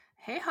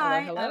Hey, Hello,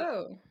 hi.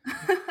 hello.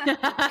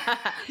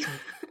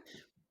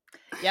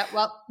 Yep,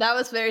 well, that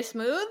was very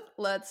smooth.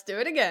 Let's do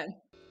it again.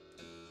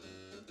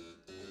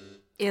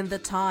 In the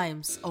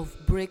times of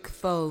brick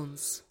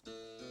phones,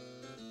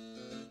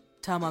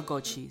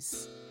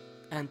 Tamagotchis,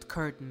 and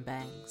curtain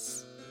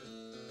bangs,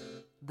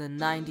 the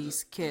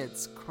 90s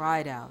kids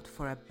cried out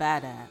for a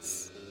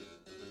badass.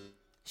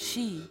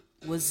 She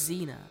was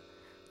Xena,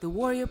 the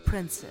warrior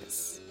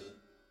princess.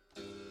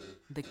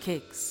 The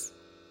kicks,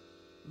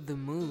 the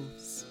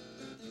moves,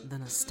 the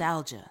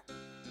nostalgia,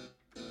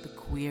 the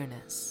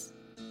queerness.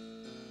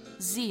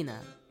 Xena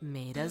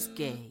made us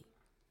gay.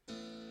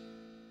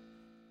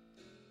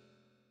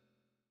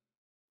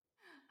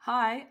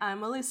 Hi,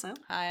 I'm Alyssa.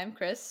 Hi, I'm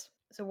Kris.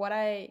 So what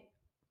I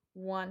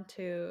want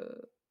to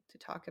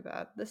talk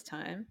about this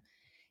time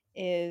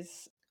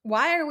is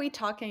why are we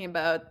talking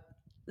about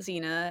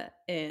Xena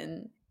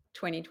in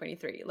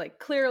 2023? Like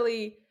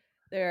clearly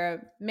there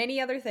are many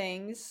other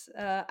things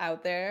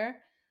out there,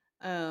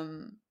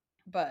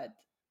 but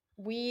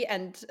we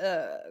and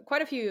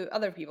quite a few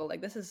other people,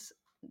 like this is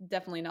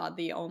definitely not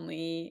the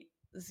only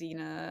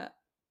Xena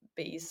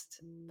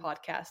based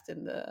podcast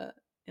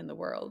in the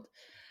world.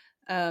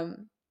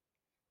 Um,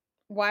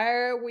 why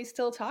are we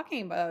still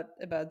talking about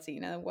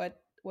Xena?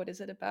 What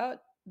is it about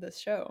this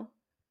show?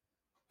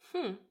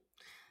 Hmm.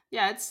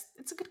 Yeah,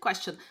 it's a good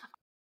question.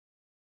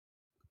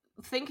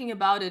 Thinking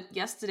about it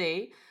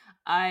yesterday,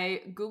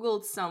 I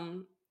googled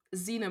some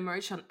Xena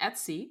merch on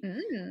Etsy,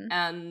 Mm.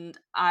 and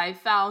I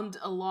found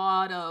a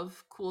lot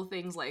of cool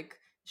things like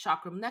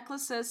chakram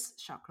necklaces,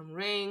 chakram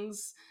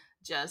rings,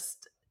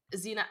 just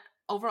Xena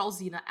overall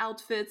Xena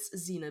outfits,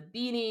 Xena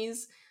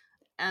beanies,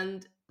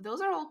 and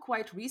those are all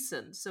quite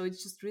recent. So it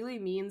just really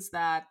means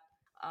that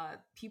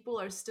people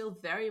are still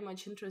very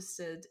much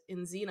interested in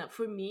Xena.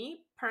 For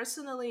me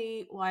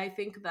personally, why I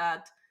think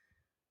that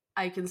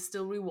I can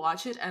still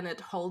rewatch it and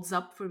it holds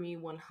up for me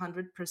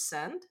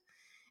 100%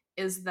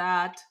 is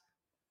that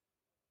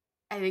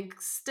I think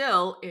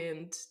still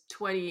in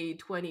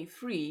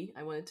 2023,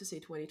 I wanted to say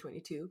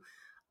 2022,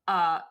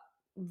 uh,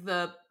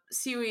 the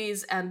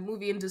series and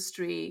movie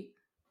industry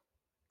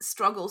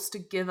struggles to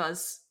give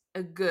us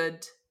a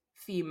good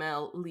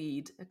female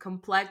lead, a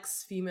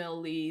complex female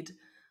lead,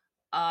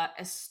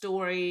 a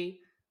story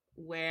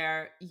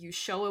where you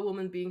show a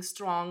woman being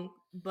strong,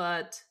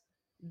 but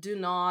do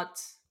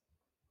not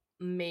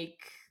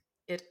make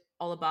it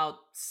all about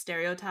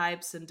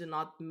stereotypes and do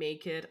not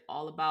make it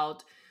all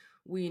about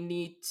we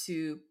need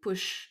to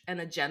push an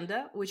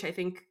agenda, which I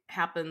think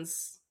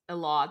happens a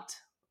lot,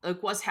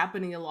 like was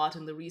happening a lot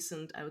in the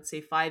recent, I would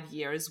say, 5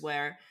 years,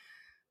 where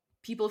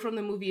people from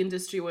the movie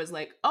industry was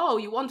like, oh,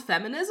 you want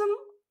feminism,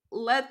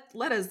 let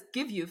us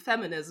give you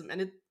feminism,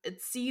 and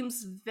it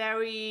seems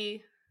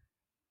very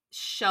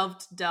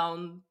shoved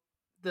down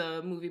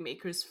the movie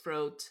maker's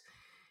throat.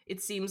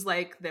 It seems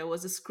like there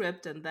was a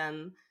script and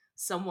then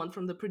someone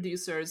from the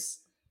producers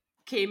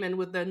came in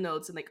with their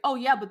notes and like, oh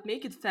yeah, but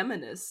make it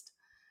feminist.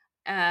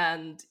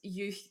 And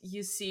you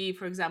see,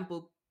 for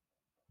example,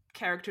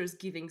 characters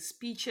giving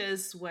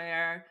speeches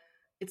where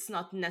it's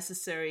not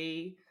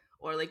necessary,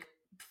 or like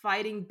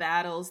fighting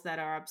battles that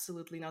are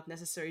absolutely not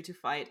necessary to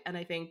fight. And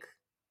I think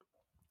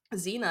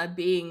Xena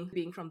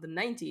being from the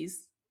 90s,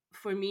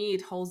 for me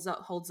it holds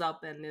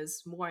up and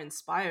is more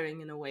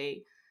inspiring in a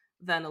way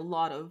than a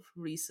lot of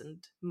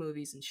recent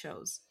movies and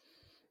shows.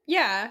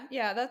 Yeah,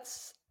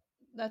 that's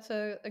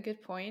a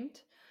good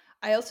point.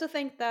 I also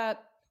think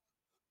that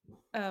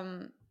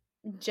um,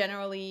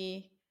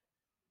 generally,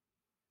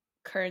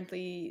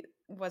 currently,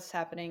 what's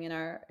happening in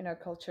our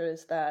culture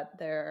is that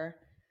there are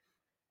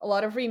a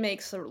lot of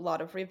remakes, a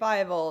lot of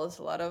revivals,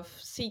 a lot of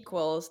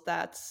sequels.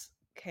 That's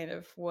kind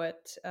of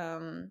what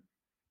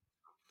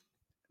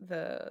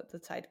the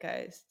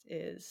zeitgeist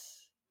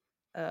is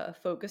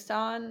focused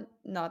on,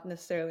 not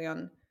necessarily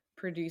on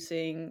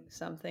producing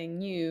something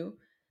new,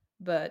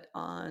 but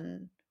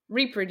on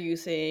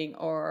reproducing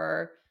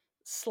or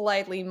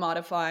slightly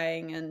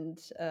modifying and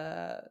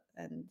uh,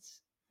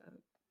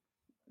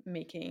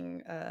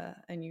 making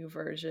a new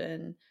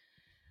version.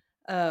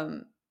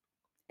 Um,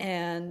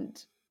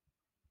 and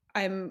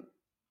I'm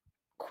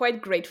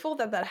quite grateful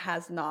that that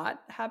has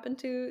not happened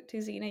to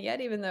Xena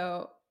yet, even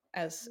though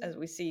as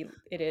we see,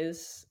 it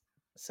is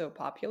so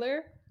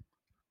popular.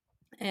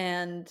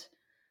 And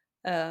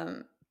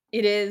um,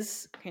 it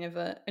is kind of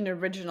an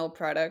original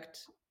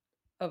product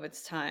of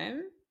its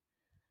time.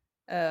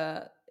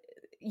 Uh,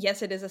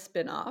 yes, it is a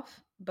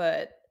spin-off,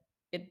 but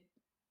it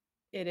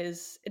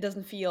it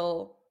doesn't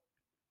feel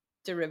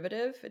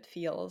derivative. It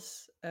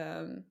feels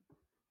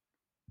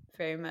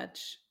very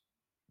much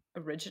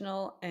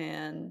original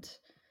and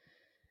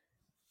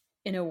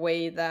in a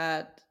way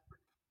that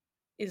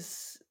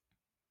is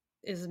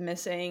is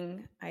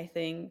missing, I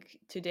think,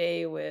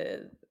 today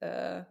with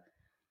a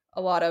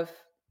lot of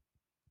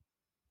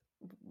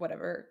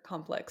whatever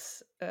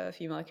complex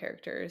female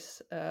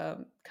characters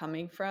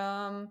coming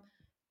from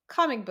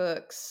comic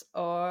books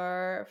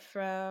or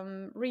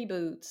from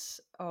reboots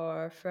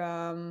or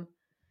from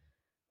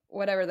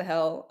whatever the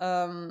hell.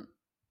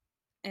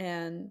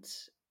 And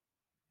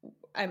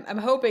I'm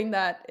hoping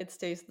that it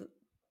stays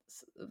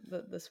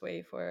this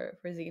way for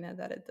Xena,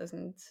 that it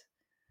doesn't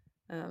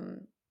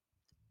um,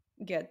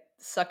 get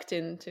sucked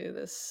into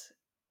this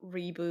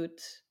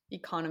reboot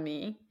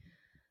economy.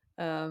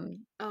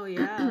 Um, Oh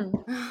yeah.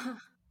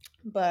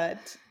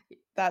 but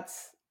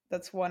that's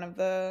one of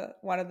the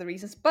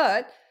reasons.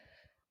 But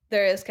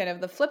there is kind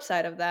of the flip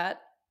side of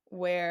that,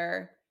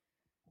 where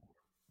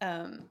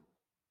um,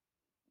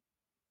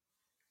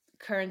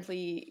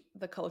 currently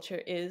the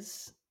culture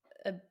is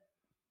a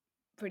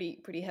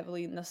pretty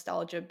heavily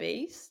nostalgia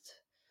based,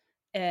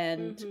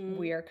 and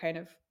we Mhm. are kind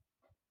of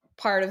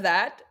part of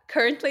that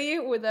currently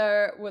with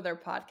our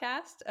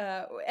podcast,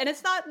 and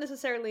it's not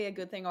necessarily a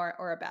good thing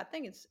or a bad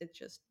thing. It's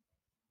just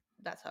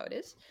that's how it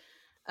is.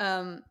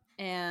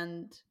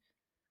 And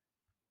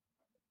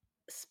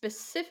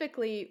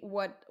specifically,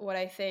 what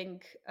I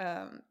think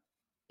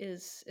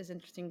is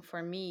interesting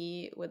for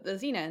me with the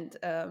Xena,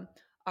 and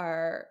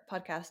our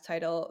podcast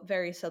title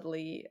very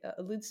subtly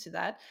alludes to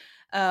that.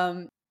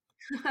 Kind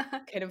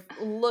of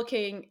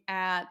looking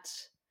at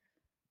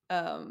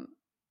um,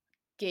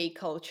 gay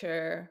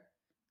culture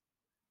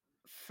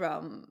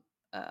from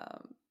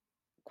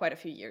quite a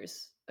few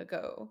years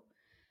ago,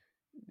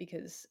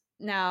 because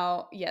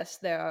now, yes,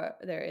 there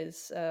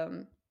is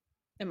a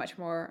much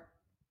more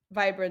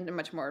vibrant and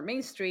much more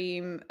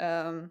mainstream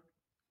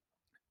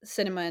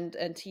cinema and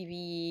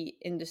TV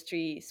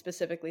industry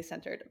specifically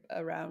centered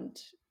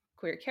around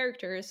queer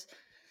characters.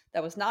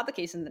 That was not the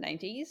case in the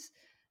 90s,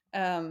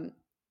 um,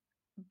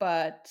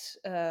 but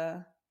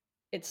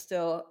it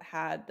still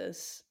had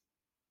this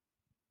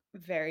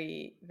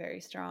very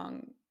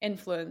strong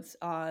influence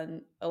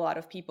on a lot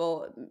of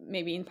people,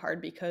 maybe in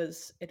part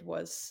because it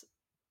was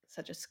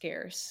such a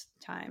scarce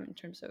time in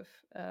terms of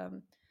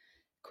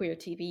queer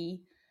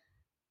TV.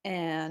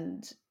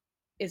 And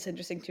it's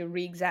interesting to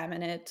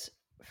re-examine it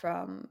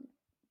from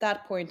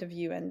that point of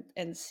view,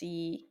 and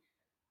see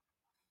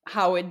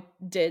how it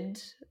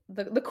did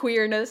the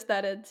queerness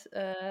that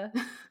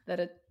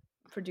it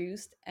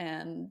produced,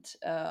 and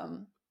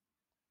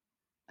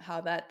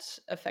how that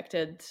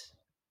affected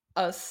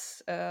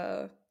us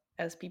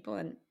as people,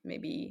 and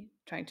maybe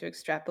trying to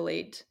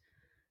extrapolate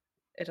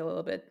it a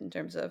little bit in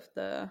terms of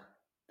the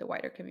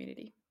wider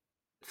community.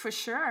 For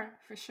sure,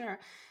 for sure.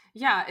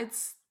 Yeah,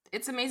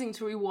 it's amazing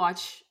to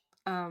rewatch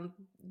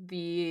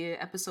the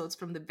episodes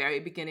from the very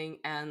beginning,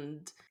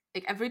 and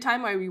like every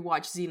time I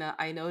rewatch Xena,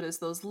 I notice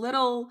those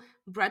little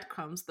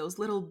breadcrumbs, those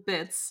little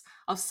bits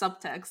of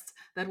subtext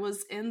that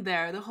was in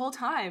there the whole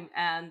time,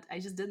 and I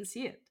just didn't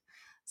see it.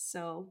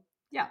 So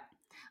yeah,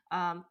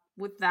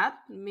 with that,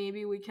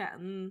 maybe we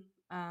can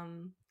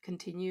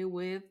continue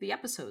with the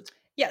episode.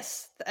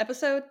 Yes, the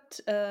episode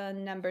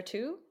number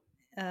 2.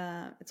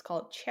 It's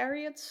called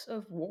Chariots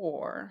of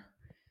War.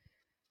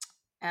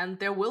 And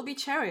there will be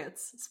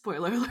chariots.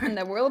 Spoiler And alert.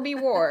 there will be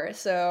war.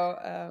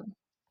 So,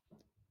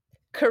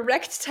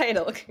 correct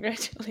title.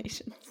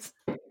 Congratulations.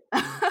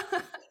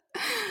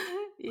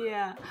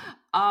 Yeah.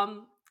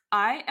 Um,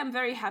 I am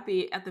very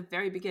happy at the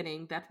very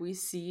beginning that we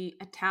see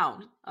a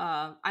town.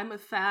 I'm a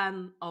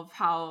fan of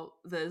how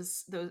the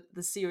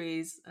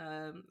series,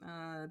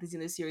 the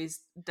Xena series,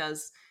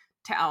 does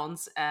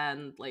towns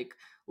and like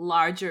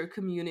larger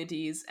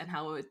communities, and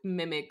how it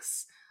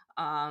mimics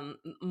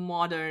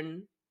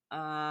modern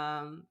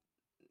um,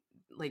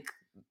 like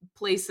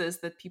places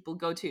that people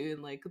go to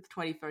in like the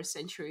 21st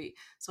century.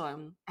 So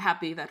I'm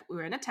happy that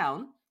we're in a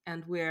town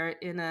and we're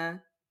in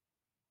a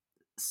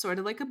sort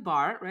of like a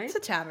bar, It's right? a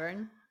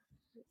tavern.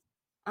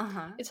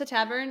 Uh-huh. It's a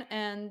tavern,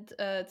 and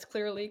it's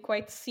clearly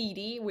quite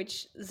seedy,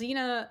 which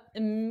Xena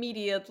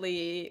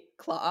immediately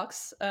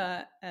clocks.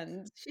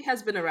 And She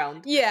has been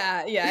around.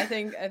 yeah, I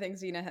think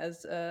Xena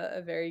has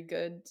a very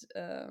good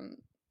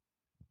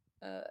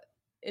uh,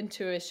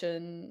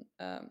 intuition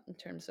in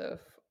terms of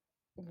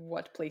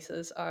what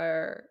places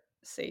are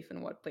safe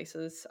and what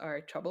places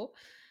are trouble.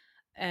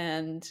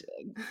 And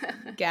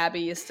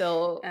Gabby is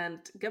still, And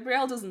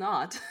Gabrielle does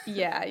not.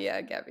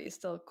 yeah, Gabby is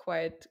still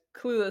quite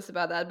clueless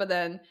about that. But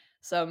then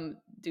some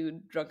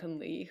dude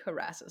drunkenly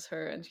harasses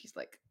her, and she's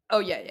like, "Oh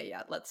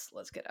yeah, let's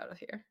get out of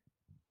here."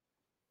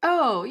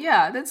 Oh,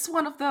 yeah, that's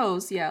one of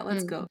those. Yeah,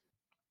 let's go. Mm.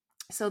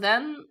 So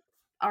then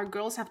our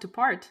girls have to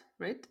part,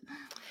 right?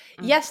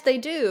 Mm. Yes, they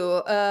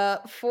do.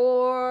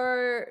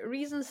 For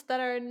reasons that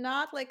are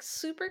not like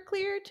super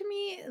clear to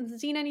me,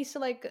 Xena needs to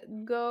like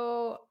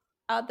go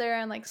out there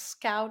and like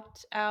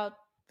scout out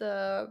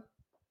the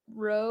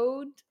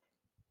road,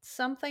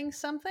 something.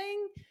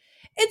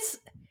 It's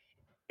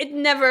it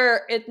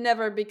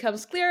never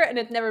becomes clear, and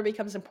it never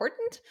becomes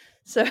important.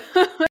 So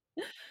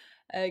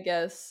I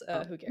guess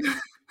who cares?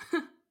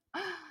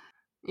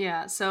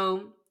 Yeah,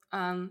 so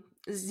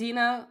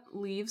Xena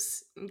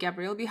leaves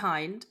Gabrielle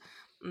behind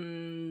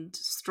and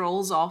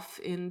strolls off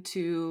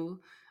into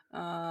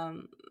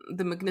um,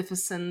 the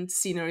magnificent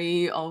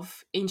scenery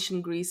of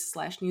ancient Greece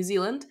slash New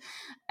Zealand.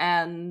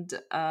 And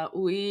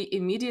we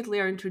immediately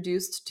are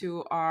introduced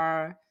to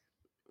our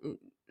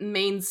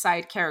main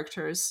side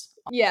characters.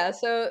 Yeah,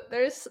 so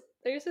there's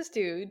there's this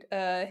dude.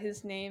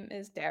 His name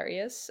is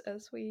Darius,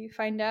 as we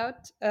find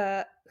out.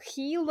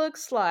 He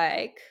looks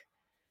like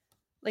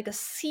a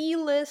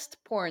C-list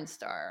porn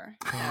star,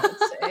 I would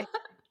say.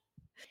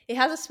 He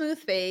has a smooth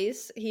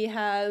face. He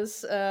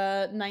has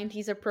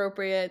 90s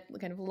appropriate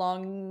kind of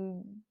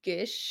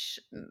longish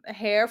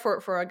hair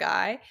for a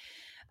guy.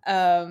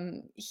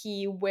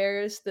 He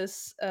wears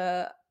this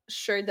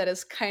shirt that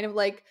is kind of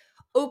like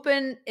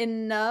open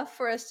enough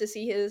for us to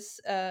see his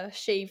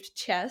shaved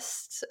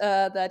chest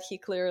that he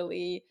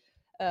clearly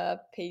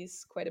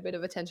pays quite a bit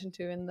of attention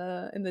to in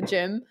the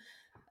gym.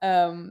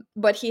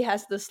 But he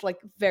has this like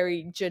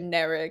very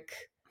generic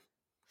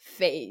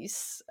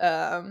face,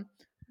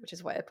 which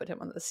is why I put him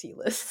on the C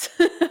list.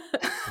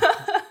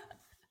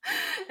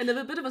 And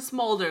a bit of a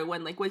smolder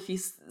when when he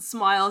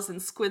smiles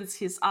and squints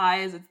his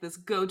eyes. It's this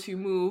go-to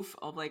move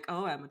of like,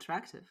 oh, I'm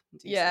attractive.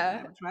 Do you see that Yeah,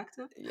 I'm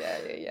attractive?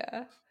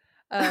 yeah.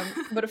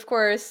 But of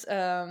course,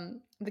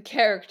 the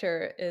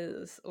character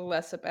is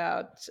less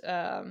about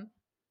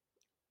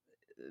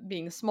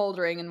being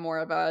smoldering and more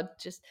about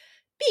just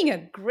being a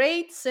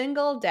great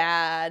single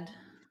dad.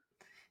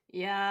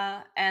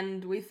 Yeah,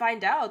 and we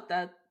find out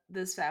that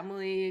this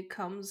family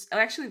comes, oh,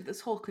 actually,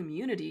 this whole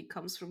community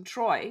comes from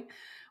Troy,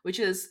 which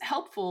is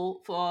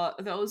helpful for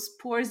those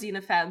poor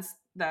Xena fans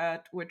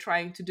that were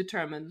trying to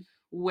determine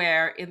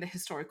where in the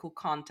historical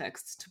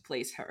context to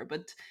place her.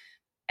 But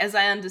as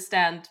I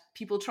understand,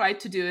 people tried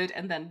to do it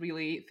and then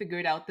really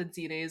figured out that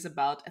Xena is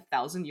about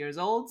 1,000 years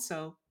old.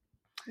 So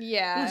we'll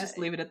Yeah, just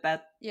leave it at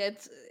that. yeah.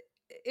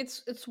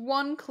 It's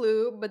one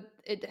clue, but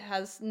it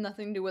has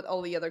nothing to do with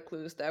all the other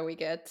clues that we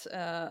get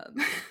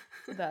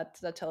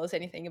that tell us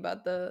anything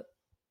about the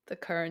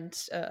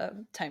current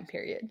time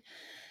period.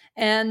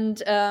 And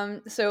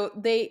so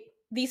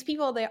these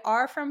people, they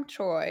are from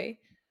Troy,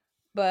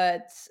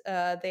 but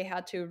they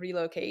had to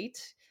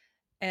relocate,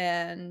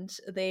 and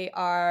they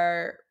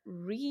are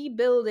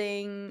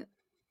rebuilding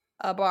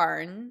a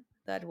barn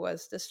that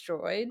was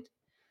destroyed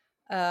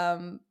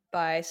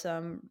by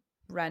some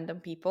random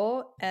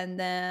people, and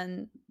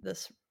then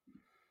this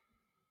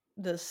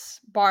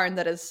barn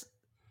that is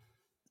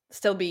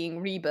still being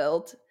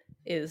rebuilt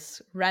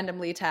is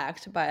randomly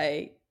attacked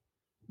by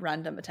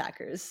random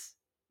attackers.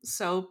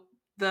 So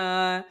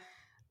the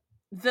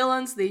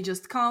villains, they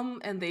just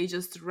come and they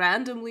just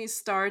randomly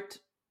start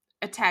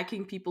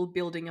attacking people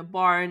building a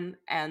barn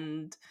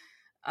and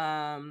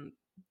um,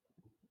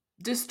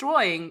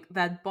 destroying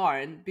that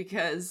barn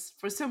because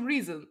for some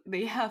reason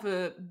they have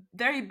a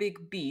very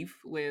big beef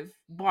with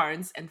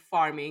barns and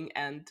farming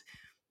and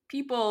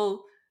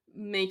people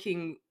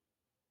making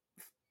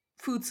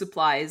food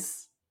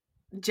supplies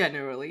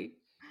generally.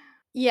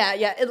 Yeah,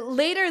 yeah.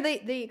 Later,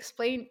 they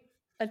explain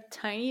a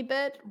tiny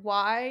bit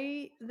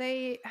why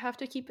they have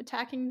to keep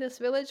attacking this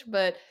village,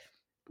 but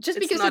just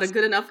It's because not a it's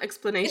good enough it's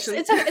explanation.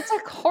 it's a it's a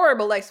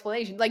horrible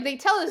explanation. Like they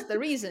tell us the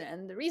reason,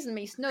 and the reason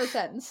makes no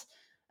sense.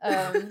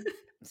 Um,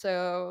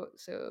 so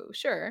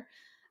sure.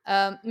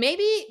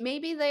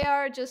 Maybe they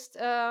are just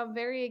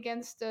very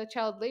against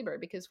child labor,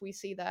 because we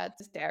see that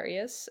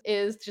Darius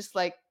is just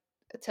like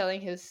telling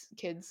his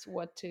kids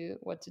what to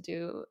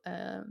do,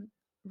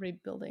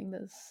 rebuilding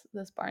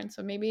this barn.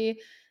 So maybe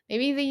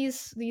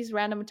these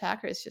random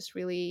attackers just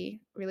really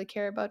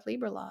care about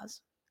labor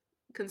laws.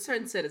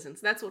 Concerned citizens,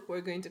 that's what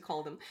we're going to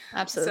call them.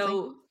 Absolutely.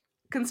 So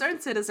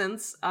concerned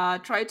citizens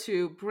try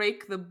to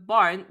break the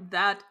barn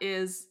that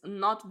is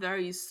not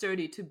very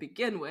sturdy to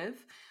begin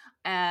with,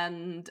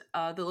 and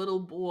the little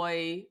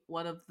boy,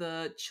 one of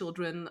the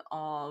children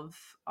of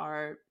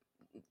our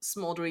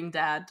smoldering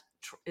dad,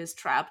 is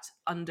trapped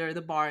under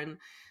the barn,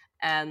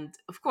 and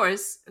of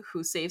course,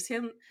 who saves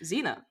him?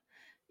 Xena.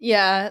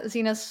 Yeah,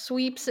 Xena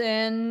sweeps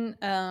in,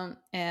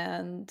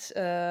 and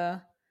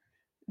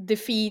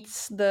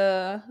defeats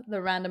the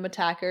random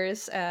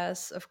attackers,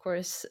 as of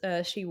course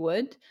she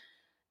would,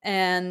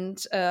 and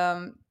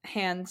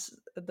hands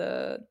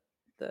the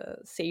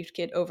saved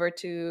kid over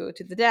to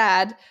the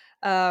dad.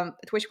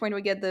 At which point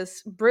we get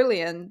this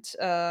brilliant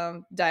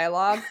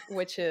dialogue,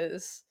 which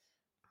is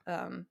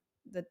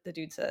the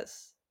dude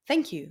says,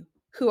 "Thank you.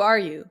 Who are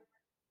you?"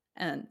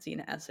 And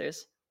Xena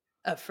answers,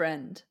 "A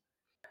friend."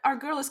 Our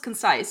girl is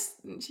concise.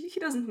 He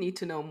doesn't need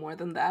to know more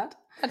than that.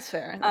 That's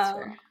fair. That's Uh,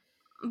 fair.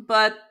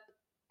 but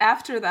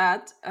after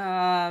that,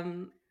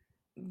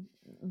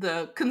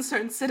 the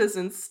concerned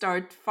citizens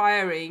start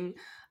firing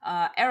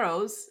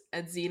arrows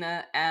at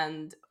Xena,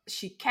 and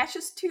she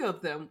catches two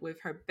of them with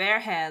her bare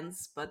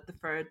hands, but the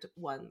third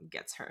one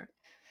gets her.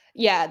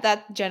 Yeah,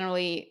 that's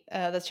generally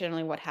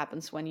what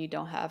happens when you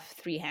don't have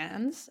three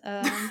hands.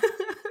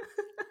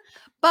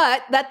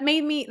 But that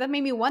made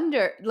me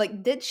wonder,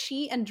 like, did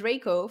she and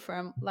Draco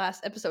from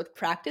last episode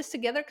practice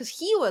together? Because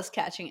he was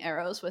catching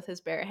arrows with his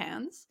bare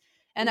hands,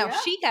 and now Yeah,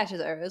 she catches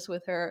arrows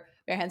with her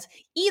bare hands.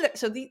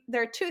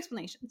 There are two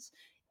explanations.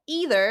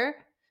 Either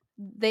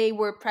they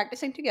were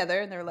practicing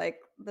together, and they're like,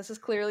 "This is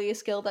clearly a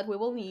skill that we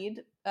will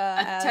need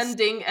as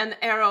attending an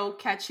arrow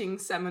catching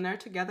seminar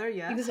together.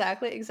 Yeah,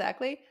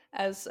 exactly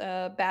as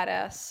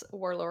badass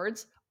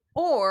warlords,"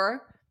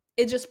 or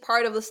it's just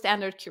part of the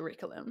standard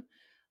curriculum.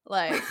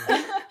 Like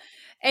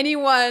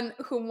anyone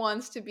who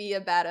wants to be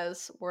a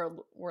badass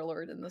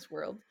warlord in this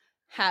world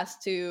has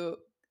to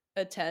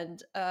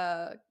attend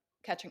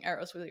catching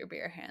arrows with your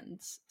bare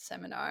hands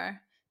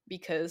seminar,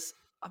 because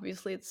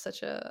obviously it's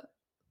such a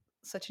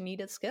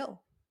needed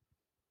skill.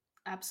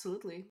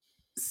 Absolutely.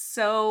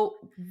 So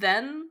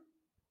then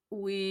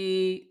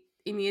we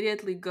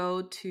immediately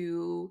go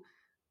to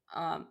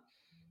um,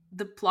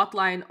 the plot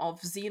line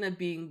of Xena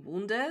being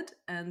wounded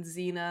and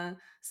Xena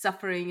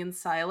suffering in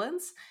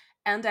silence.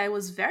 And I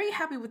was very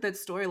happy with that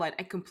storyline.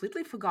 I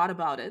completely forgot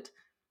about it.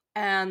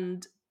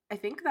 And I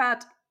think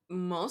that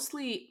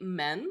mostly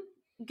men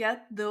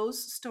get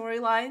those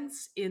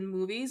storylines in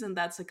movies, and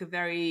that's like a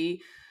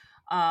very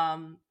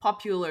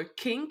popular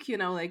kink,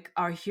 like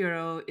our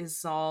hero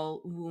is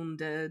all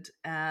wounded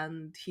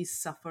and he's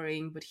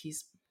suffering, but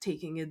he's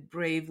taking it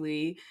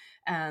bravely,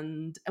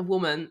 and a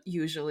woman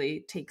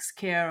usually takes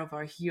care of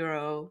our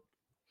hero.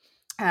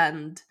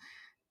 And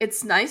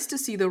it's nice to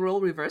see the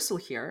role reversal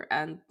here,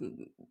 and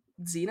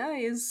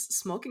Xena is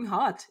smoking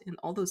hot in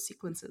all those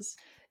sequences.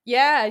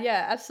 Yeah,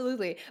 yeah,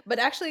 absolutely. But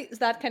actually,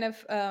 that kind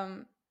of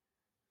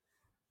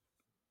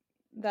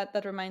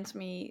that reminds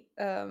me.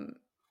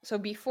 So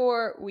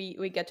before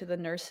we get to the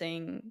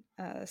nursing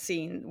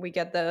scene, we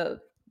get the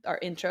our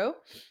intro,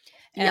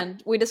 Yep.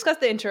 and we discussed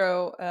the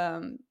intro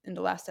in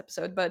the last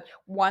episode. But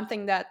one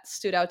thing that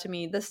stood out to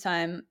me this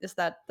time is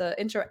that the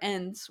intro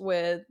ends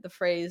with the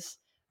phrase,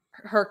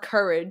 "Her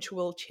courage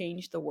will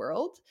change the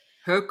world."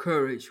 Her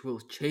courage will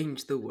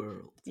change the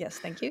world. Yes,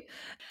 thank you.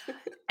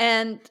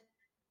 And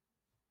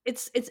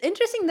it's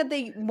interesting that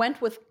they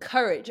went with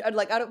courage.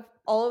 Like out of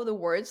all of the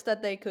words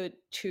that they could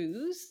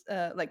choose,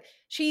 like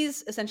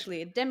she's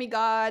essentially a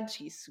demigod,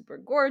 she's super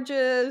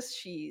gorgeous,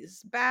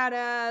 she's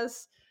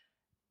badass,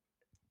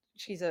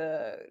 she's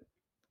a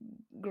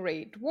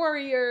great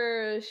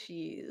warrior,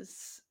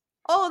 she's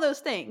all of those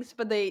things,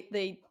 but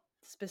they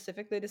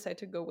specifically decide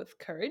to go with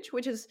courage,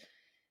 which is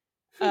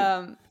Hmm.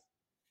 um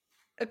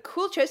a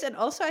cool choice, and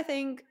also I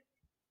think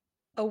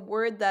a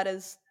word that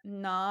is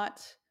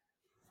not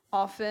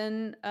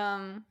often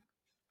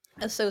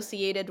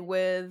associated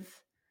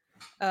with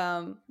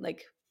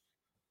like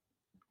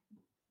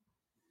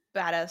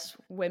badass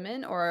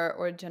women,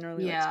 or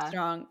generally like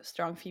Yeah.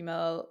 strong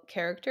female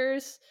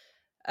characters,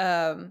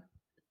 um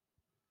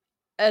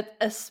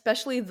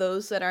especially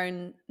those that are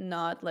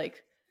not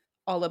like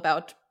all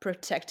about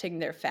protecting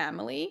their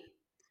family.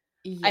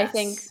 I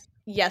think,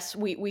 Yes. yes,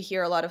 we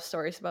hear a lot of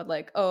stories about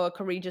like, oh, a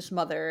courageous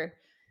mother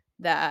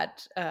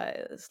that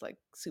is like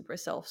super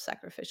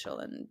self-sacrificial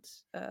and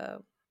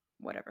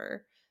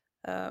whatever,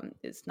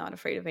 is not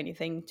afraid of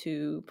anything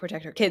to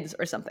protect her kids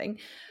or something.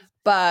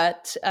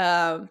 But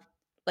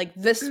like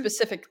this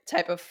specific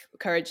type of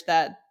courage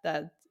that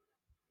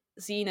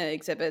Xena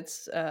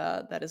exhibits,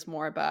 that is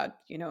more about,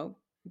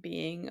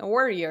 being a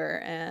warrior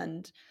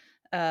and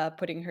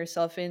putting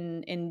herself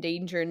in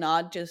danger,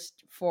 not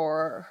just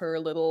for her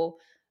little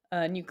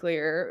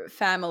nuclear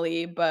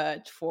family,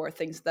 but for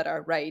things that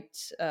are right,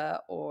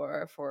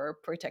 or for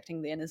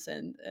protecting the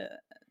innocent,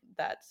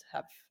 that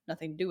have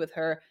nothing to do with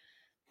her.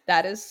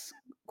 That is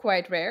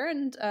quite rare,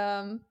 and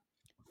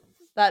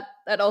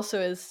that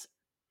also is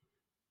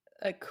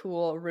a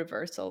cool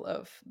reversal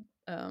of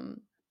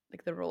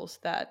like the roles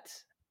that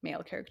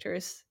male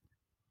characters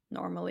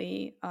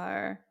normally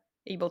are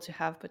able to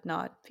have, but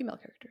not female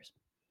characters.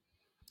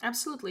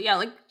 Absolutely. Yeah,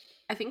 like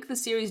I think the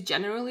series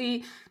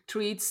generally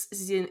treats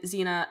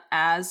Xena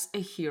as a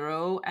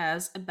hero,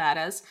 as a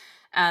badass,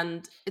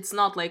 and it's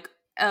not like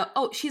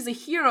oh, she's a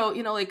hero,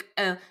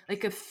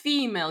 like a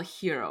female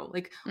hero.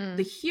 Like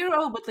the Mm.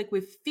 hero but like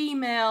with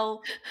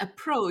female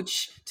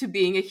approach to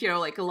being a hero,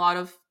 like a lot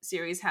of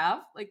series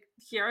have. Like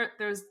here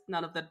there's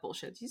none of that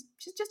bullshit. She's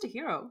just a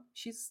hero.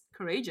 She's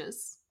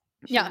courageous.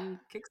 Yeah, She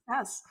kicks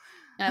ass.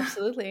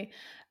 absolutely.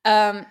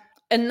 Um,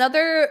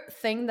 Another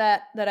thing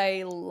that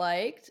I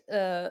liked.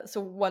 So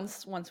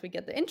once we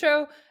get the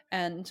intro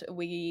and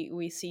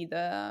we see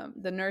the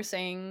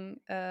nursing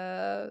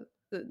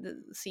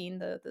the scene,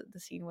 the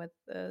scene with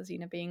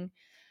Xena being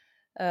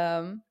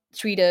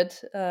treated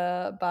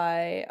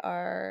by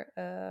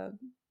our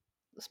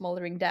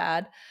smoldering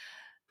dad,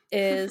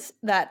 is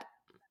that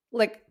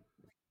like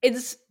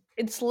it's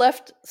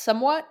left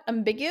somewhat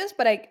ambiguous,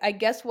 but I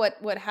guess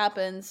what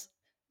happens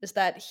is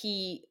that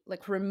he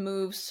like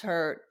removes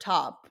her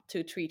top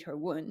to treat her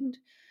wound,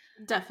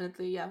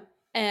 Definitely, yeah.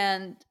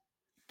 and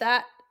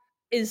that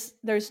is,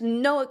 there's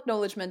no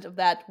acknowledgement of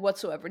that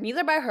whatsoever,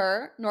 neither by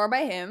her nor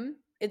by him.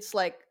 It's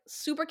like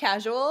super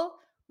casual,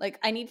 like,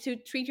 I need to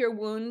treat your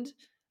wound,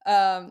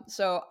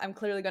 so I'm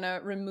clearly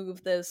gonna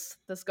remove this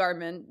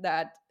garment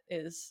that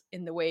is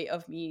in the way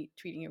of me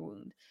treating your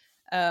wound.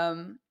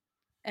 um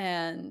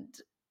and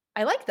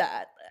I like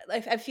that.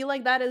 I feel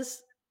like that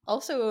is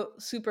also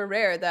super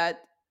rare,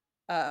 that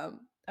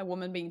a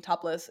woman being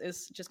topless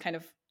is just kind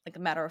of like a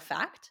matter of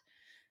fact.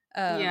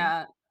 um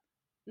Yeah.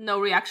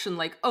 No reaction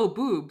like, "Oh,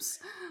 boobs."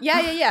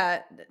 yeah, yeah,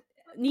 yeah.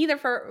 Neither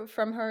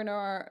from her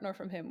nor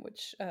from him,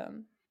 which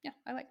yeah,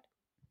 I liked.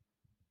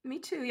 Me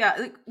too. Yeah,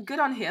 like, good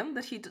on him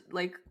that he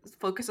like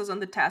focuses on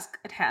the task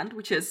at hand,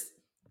 which is,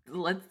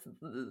 let's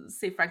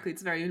say frankly,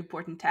 it's a very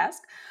important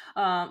task.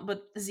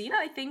 But Xena,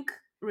 I think,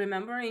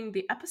 remembering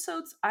the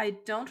episodes, I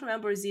don't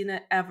remember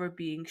Xena ever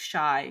being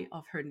shy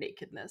of her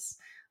nakedness.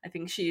 I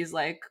think she's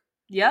like,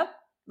 "Yep,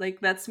 like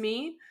that's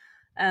me,"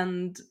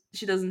 and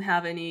she doesn't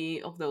have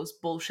any of those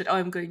bullshit. Oh,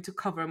 I'm going to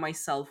cover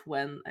myself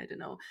when I don't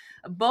know.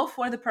 Both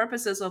for the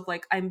purposes of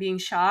like I'm being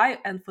shy,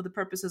 and for the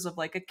purposes of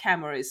like a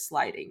camera is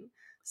sliding.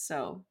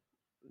 So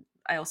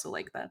I also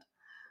like that.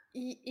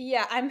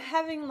 Yeah, I'm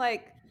having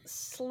like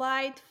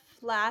slight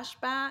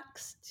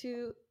flashbacks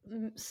to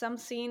some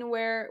scene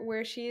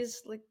where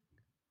she's like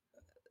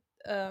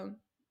um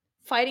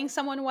fighting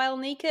someone while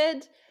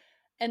naked,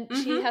 and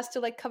she Mm-hmm. has to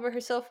like cover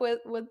herself with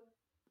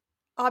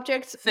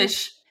objects.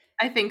 Fish.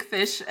 I think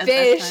fish at that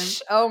time.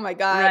 Fish. Oh my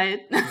god.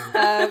 Right.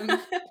 Um,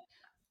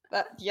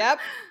 but yep,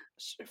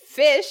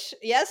 fish.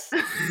 Yes.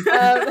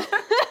 Um,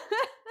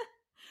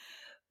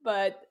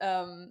 but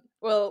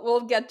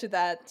we'll get to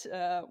that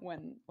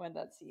when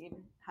that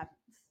scene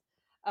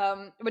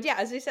happens. But yeah,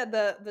 as I said,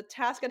 the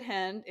task at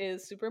hand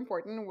is super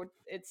important.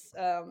 It's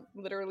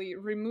literally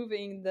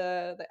removing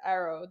the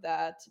arrow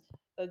that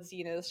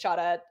Xena is shot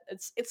at.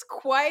 It's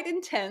quite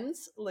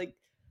intense. Like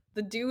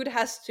the dude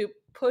has to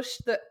push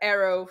the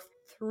arrow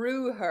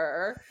through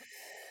her.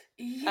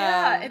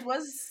 Yeah, Um, it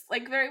was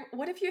like very.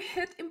 What if you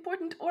hit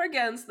important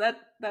organs that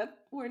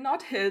were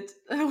not hit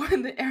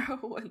when the arrow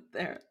went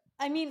there?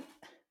 I mean,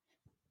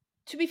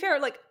 to be fair,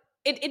 like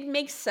it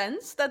makes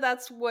sense that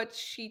that's what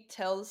she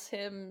tells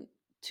him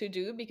to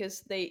do,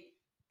 because they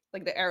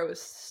like the arrow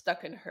is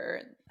stuck in her,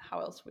 and how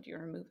else would you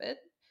remove it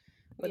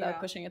without Yeah.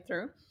 pushing it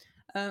through?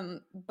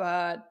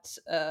 But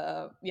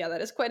yeah,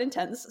 that is quite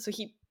intense. So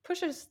he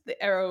pushes the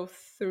arrow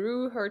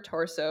through her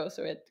torso,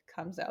 so it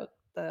comes out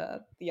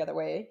the other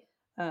way,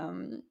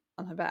 on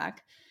her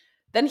back.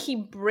 Then he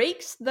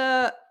breaks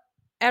the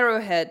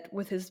arrowhead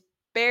with his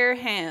bare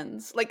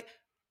hands. Like,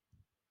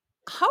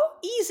 how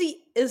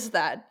easy is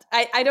that?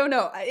 I don't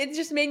know. It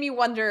just made me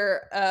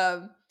wonder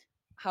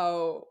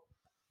how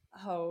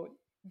how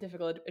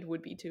difficult it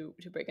would be to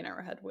break an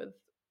arrowhead with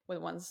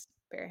one's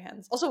bare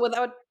hands. Also,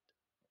 without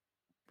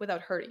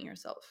hurting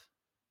yourself.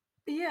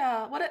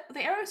 Yeah,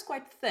 the arrow is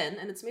quite thin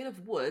and it's made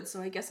of wood,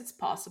 so I guess it's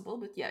possible.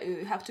 But yeah,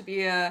 you have to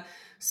be a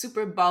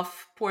super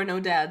buff porno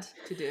dad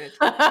to do it.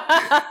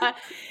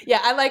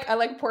 Yeah, I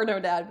like Porno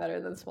Dad better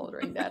than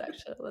Smoldering Dad.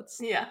 Actually,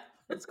 Yeah,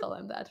 let's call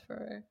him that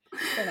for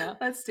now.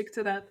 let's stick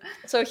to that.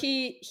 So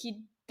he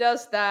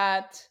does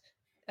that.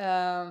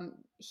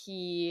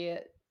 He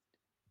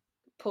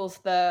pulls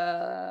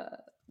the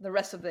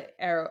rest of the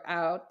arrow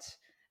out,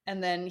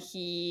 and then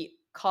he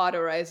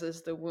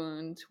cauterizes the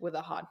wound with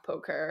a hot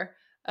poker.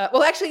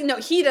 Well, actually, no,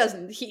 he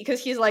doesn't. Because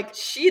he's like,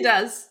 She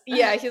does.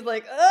 yeah, he's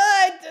like, do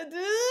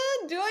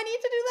I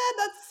need to do that?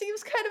 That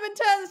seems kind of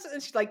intense.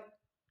 And she's like,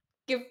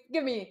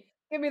 give me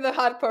the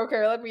hot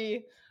poker. Let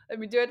me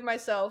do it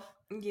myself.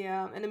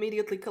 Yeah, and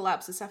immediately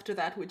collapses after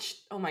that, which,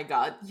 oh my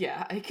god,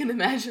 yeah, I can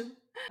imagine.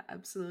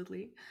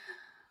 Absolutely.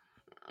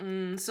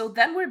 So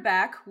then we're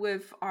back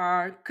with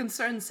our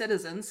concerned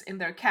citizens in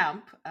their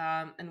camp,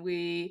 and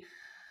we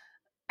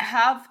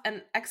have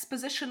an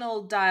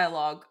expositional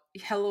dialogue.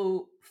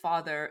 Hello,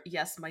 father.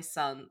 Yes, my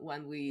son.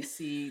 When we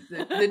see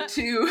the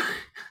two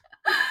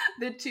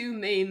the two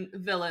main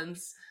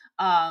villains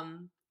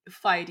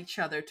fight each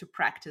other to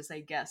practice, I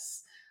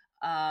guess.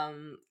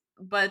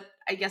 But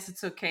I guess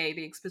it's okay,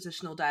 the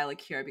expositional dialogue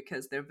here,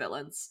 because they're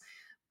villains.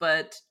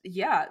 But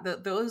yeah,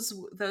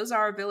 those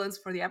are villains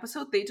for the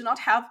episode. They do not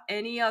have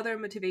any other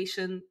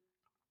motivation.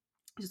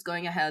 Just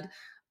going ahead,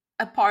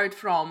 apart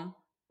from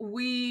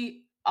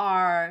we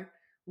are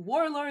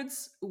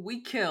warlords,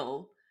 we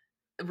kill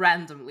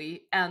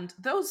randomly, and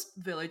those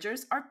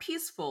villagers are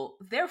peaceful.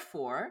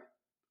 Therefore,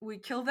 we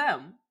kill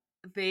them.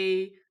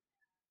 They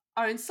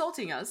are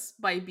insulting us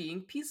by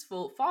being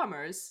peaceful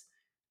farmers.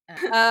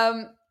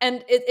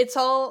 And it's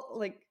all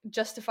like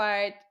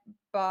justified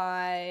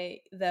by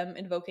them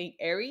invoking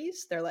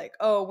Ares. They're like,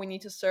 oh, we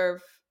need to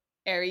serve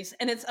Ares,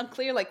 and it's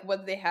unclear like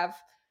whether they have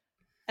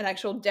an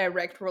actual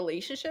direct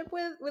relationship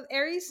with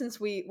Ares, since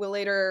we will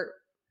later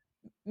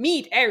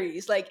meet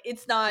Ares. Like,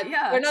 it's not, they're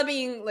Yeah. not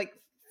being like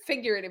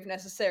figurative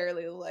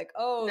necessarily, like,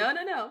 oh, No,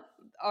 no, no.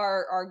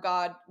 our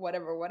god,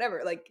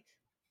 whatever. Like,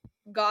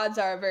 gods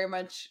are very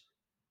much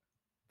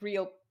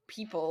real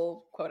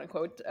people, quote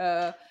unquote,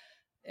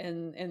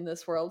 in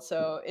this world.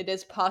 So it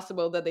is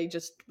possible that they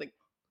just like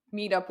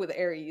meet up with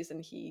Ares,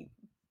 and he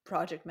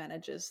project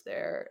manages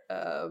their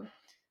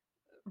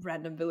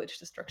random village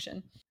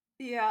destruction.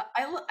 Yeah,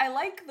 I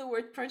like the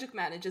word project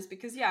managers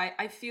because, yeah,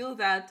 I feel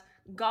that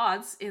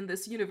gods in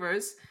this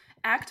universe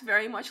act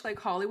very much like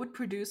Hollywood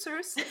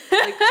producers.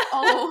 Like,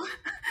 oh,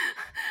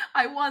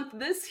 I want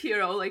this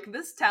hero, like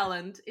this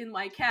talent in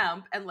my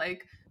camp. And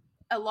like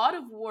a lot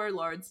of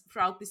warlords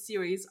throughout the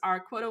series are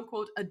quote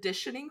unquote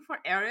auditioning for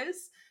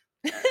Ares.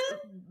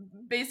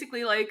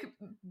 Basically, like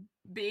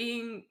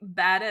being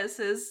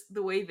badasses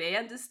the way they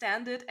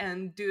understand it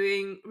and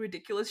doing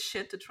ridiculous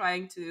shit to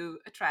trying to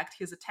attract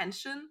his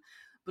attention.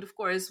 But of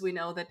course, we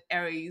know that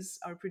Aries,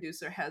 our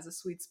producer, has a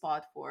sweet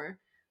spot for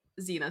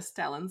Xena's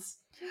talents.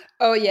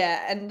 Oh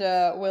yeah, and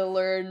we'll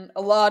learn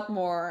a lot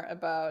more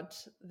about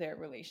their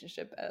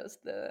relationship as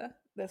the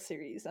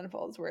series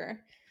unfolds. We're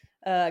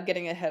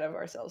getting ahead of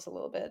ourselves a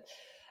little bit.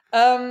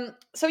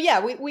 So yeah,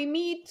 we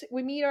meet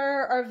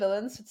our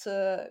villains.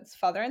 It's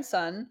father and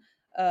son.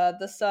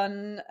 The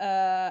son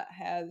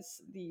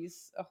has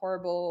these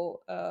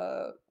horrible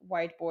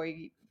white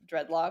boy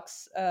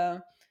dreadlocks,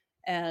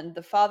 and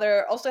the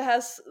father also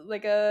has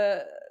like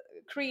a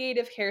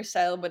creative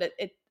hairstyle, but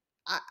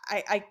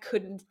I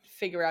couldn't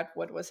figure out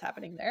what was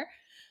happening there.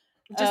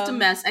 Just a Um,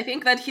 mess. I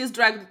think that his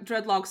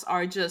dreadlocks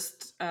are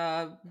just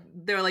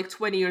they're like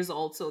 20 years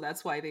old, so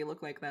that's why they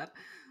look like that.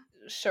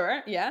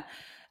 sure, yeah.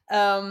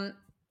 Um,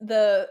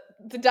 the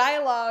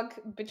dialogue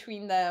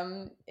between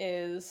them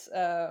is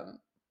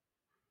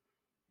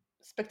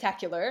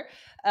spectacular.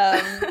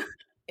 Um,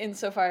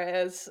 insofar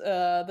as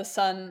the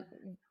son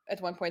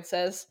at one point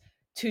says,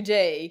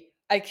 "Today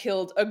I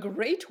killed a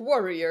great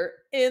warrior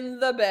in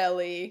the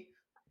belly."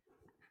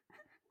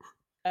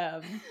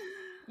 Um,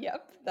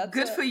 yep,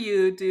 Good for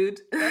you, dude.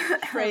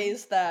 that's a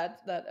phrase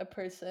that a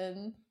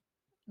person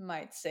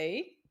might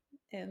say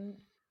in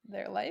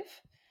their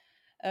life.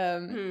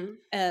 Um, Hmm.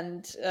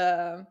 and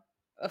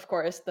of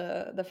course,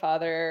 the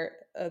father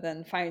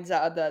then finds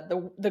out that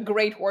the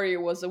great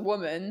warrior was a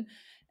woman,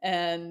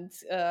 and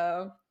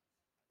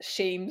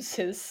shames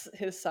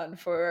his son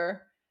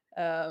for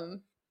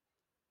um,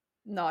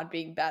 not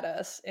being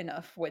badass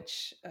enough,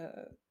 which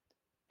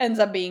ends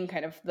up being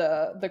kind of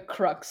the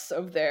crux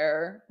of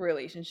their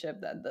relationship.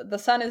 That the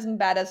son isn't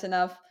badass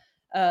enough.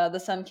 The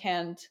son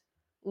can't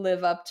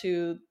live up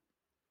to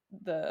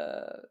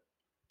the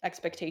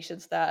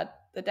expectations that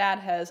the dad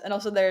has, and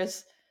also there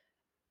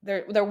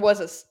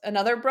was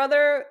another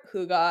brother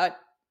who got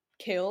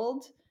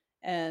killed,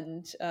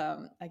 and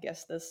I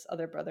guess this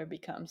other brother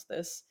becomes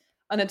this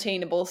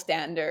unattainable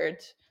standard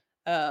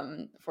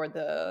for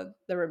the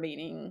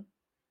remaining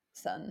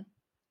son.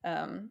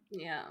 Um,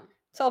 Yeah.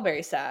 it's all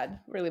very sad,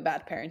 really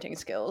bad parenting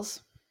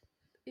skills,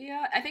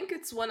 Yeah, I think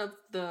it's one of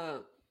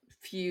the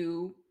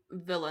few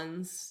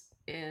villains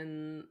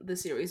in the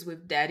series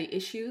with daddy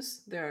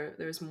issues.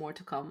 There's more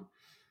to come.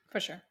 for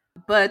sure.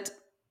 But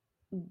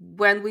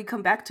when we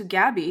come back to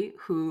Gabby,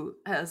 who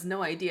has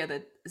no idea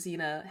that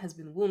Xena has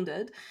been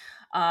wounded,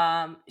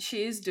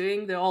 she's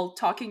doing the all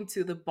talking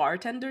to the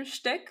bartender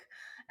shtick.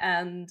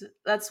 And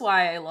that's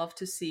why I love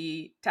to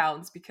see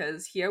towns,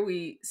 because here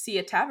we see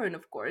a tavern,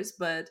 of course,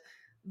 but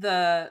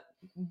the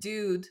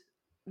dude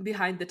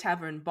behind the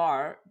tavern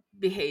bar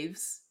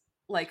behaves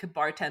like a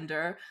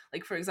bartender.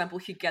 Like, for example,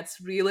 he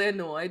gets really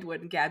annoyed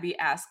when Gabby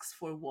asks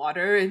for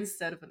water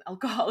instead of an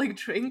alcoholic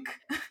drink.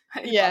 I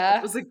thought that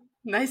Yeah, was a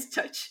nice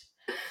touch.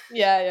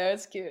 yeah,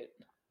 it's cute.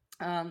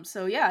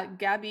 So yeah,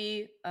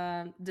 Gabby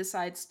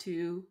decides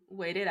to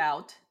wait it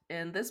out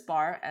in this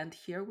bar, and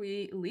here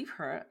we leave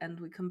her, and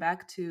we come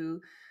back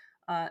to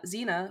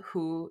Xena,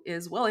 who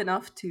is well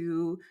enough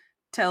to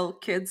tell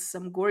kids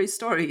some gory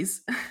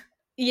stories.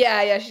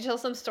 Yeah, she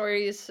tells some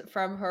stories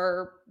from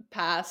her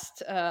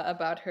past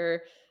about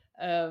her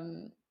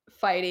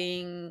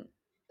fighting,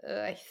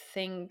 I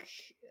think,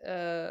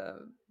 the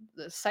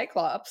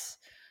Cyclops.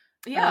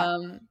 Yeah,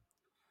 Um,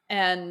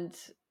 and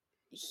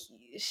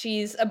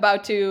she's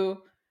about to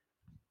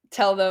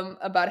tell them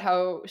about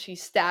how she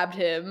stabbed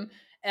him.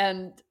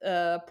 And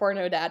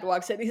Porno Dad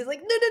walks in. He's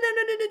like, "No, no, no,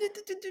 no, no,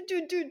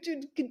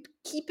 no,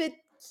 keep it,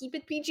 keep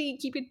it PG,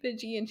 keep it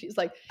PG." And she's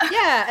like,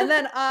 "Yeah." And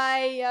then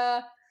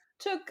I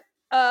took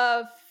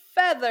a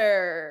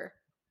feather,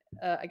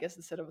 I guess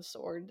instead of a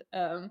sword.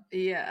 And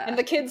yeah.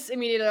 the kids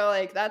immediately are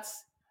like, that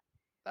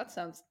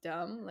sounds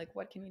dumb. Like,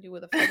 what can you do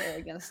with a feather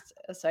against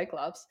a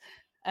Cyclops?"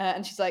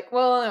 And she's like,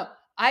 "Well, no,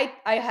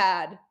 I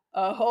had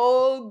a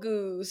whole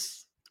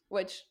goose,"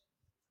 which,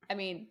 I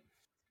mean,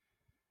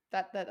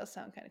 that does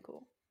sound kind of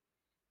cool.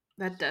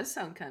 That does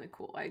sound kind of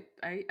cool.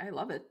 I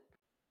love it.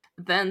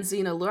 Then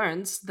Xena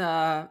learns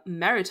the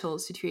marital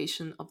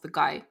situation of the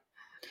guy.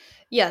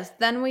 Yes,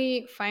 then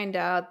we find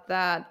out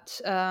that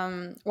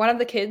one of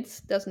the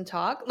kids doesn't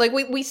talk. Like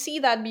we see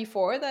that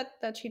before,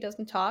 that she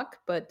doesn't talk,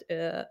 but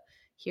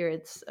here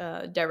it's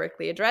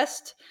directly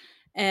addressed.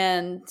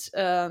 And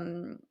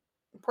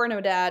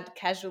Porno Dad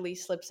casually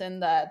slips in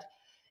that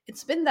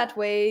it's been that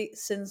way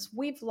since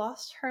we've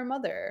lost her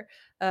mother,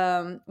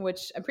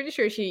 which I'm pretty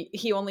sure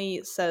he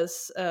only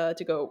says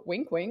to go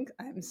wink wink.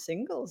 I'm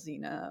single,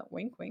 Xena.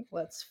 Wink wink.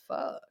 Let's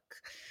fuck.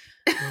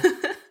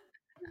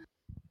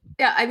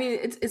 Yeah, I mean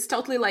it's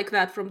totally like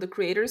that from the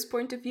creator's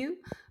point of view,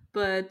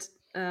 but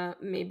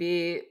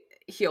maybe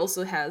he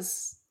also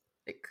has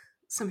like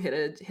some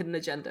hidden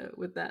agenda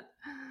with that.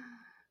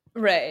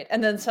 Right.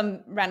 And then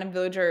some random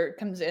villager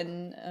comes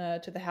in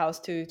to the house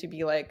to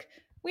be like,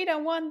 "We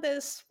don't want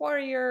this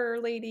warrior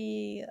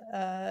lady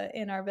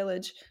in our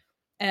village,"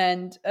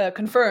 and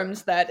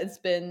confirms that it's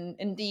been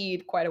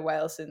indeed quite a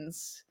while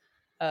since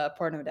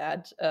Porno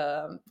Dad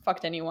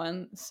fucked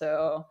anyone.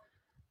 So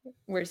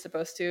we're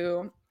supposed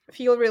to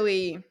feel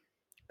really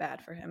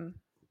bad for him.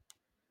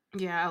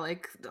 Yeah,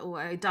 like,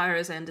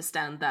 Dyrus, I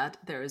understand that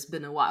there has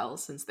been a while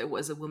since there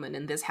was a woman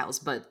in this house,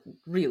 but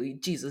really,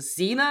 Jesus,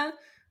 Xena?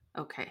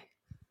 Okay,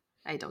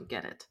 I don't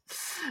get it.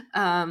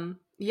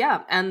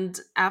 Yeah, and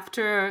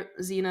after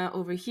Xena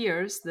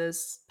overhears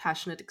this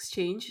passionate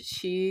exchange,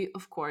 she,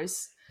 of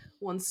course,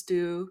 wants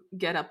to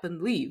get up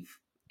and leave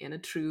in a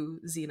true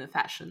Xena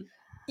fashion.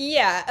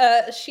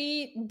 Yeah,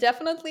 she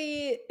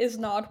definitely is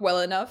not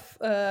well enough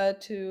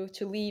to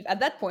leave at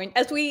that point.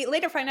 As we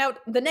later find out,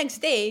 the next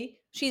day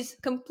she's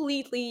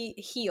completely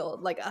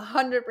healed, like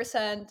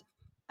 100%,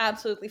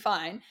 absolutely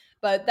fine.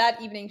 But that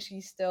evening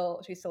she's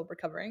still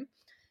recovering,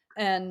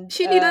 and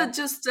She needed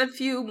just a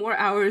few more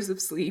hours of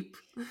sleep.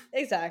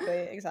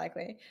 exactly.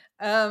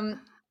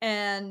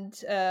 And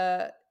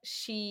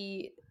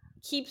she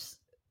keeps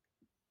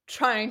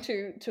trying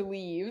to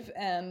leave,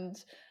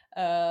 and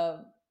uh,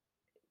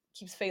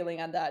 keeps failing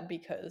at that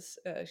because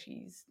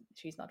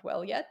she's not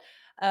well yet.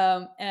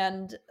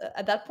 And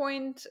at that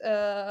point,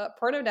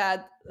 Porno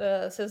Dad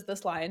says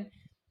this line: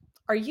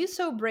 "Are you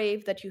so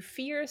brave that you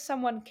fear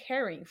someone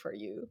caring for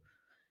you?"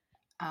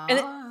 And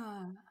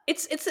Ah.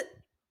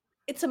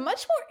 it's a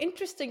much more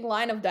interesting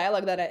line of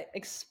dialogue that I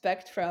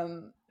expect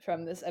from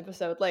this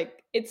episode.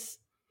 Like it's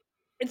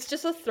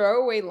just a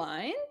throwaway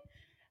line,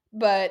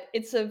 but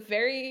it's a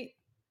very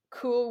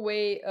cool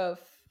way of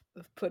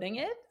putting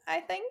it, I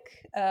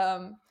think.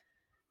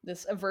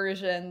 This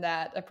aversion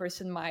that a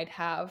person might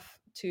have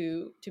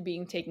to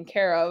being taken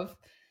care of,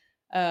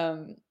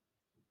 um,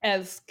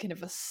 as kind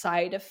of a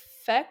side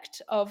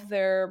effect of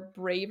their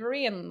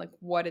bravery, and like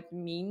what it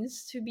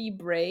means to be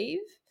brave,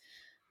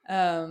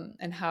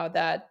 and how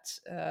that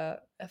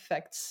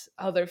affects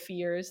other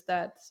fears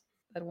that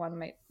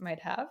one might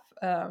have.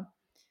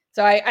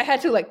 So I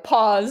had to like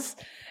pause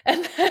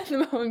and at the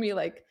moment be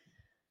like,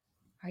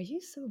 "Are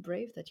you so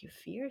brave that you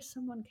fear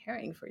someone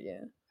caring for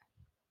you?"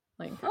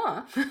 Like,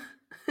 Huh.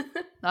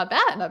 not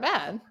bad, not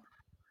bad.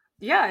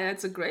 Yeah,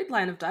 it's a great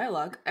line of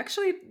dialogue.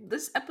 Actually,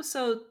 this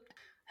episode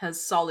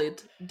has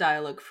solid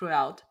dialogue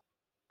throughout.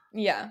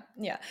 Yeah,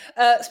 yeah.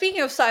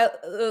 Speaking of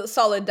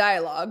solid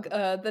dialogue,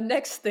 the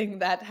next thing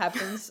that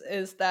happens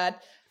is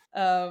that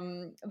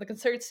the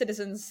concerned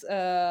citizens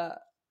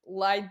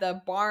light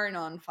the barn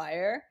on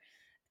fire,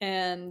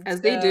 and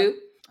As they do.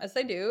 as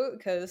they do,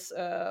 because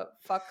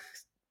fuck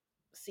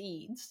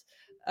seeds,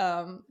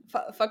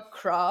 fuck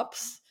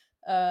crops,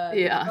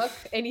 Yeah. fuck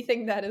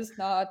anything that is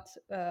not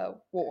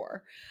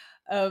war.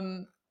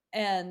 Um,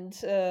 and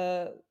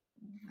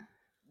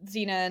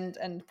Xena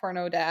and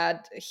Porno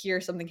Dad hear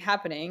something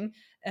happening,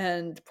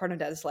 and Porno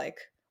Dad is like,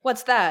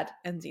 "What's that?"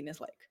 And Xena's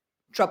like,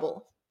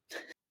 "Trouble."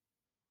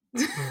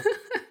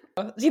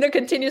 Xena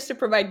continues to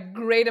provide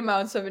great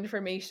amounts of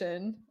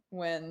information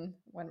when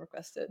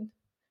requested.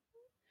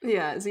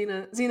 Yeah,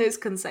 Xena is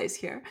concise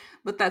here,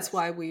 but that's Yes,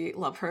 why we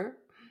love her.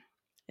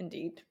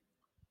 indeed.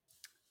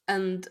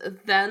 And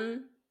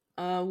then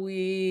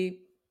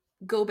we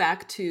go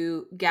back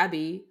to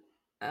Gabby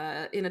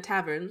in a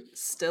tavern,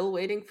 still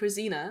waiting for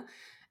Xena.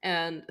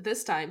 And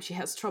this time she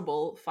has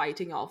trouble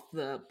fighting off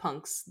the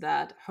punks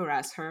that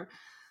harass her.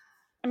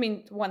 I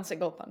mean, one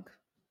single punk.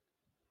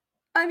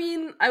 I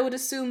mean, I would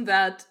assume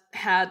that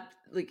had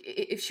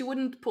if she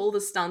wouldn't pull the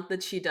stunt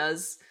that she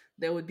does,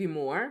 there would be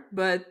more.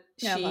 But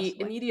Yeah, she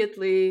possibly.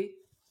 immediately,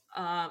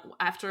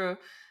 after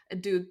a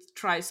dude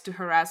tries to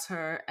harass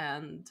her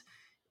and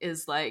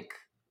is like,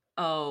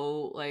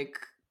 "Oh, like,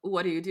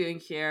 what are you doing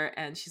here?"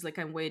 And she's like,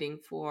 "I'm waiting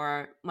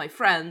for my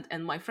friend,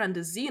 and my friend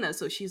is Xena."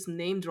 So she's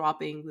name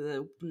dropping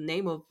the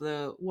name of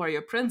the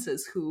warrior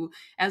princess, who,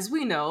 as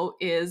we know,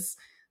 is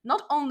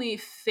not only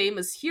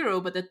famous hero,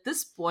 but at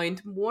this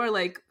point more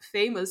like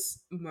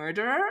famous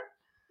murderer,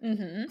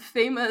 Hmm.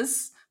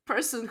 famous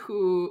person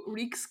who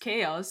wreaks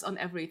chaos on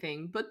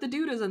everything. But the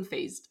dude is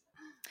unfazed.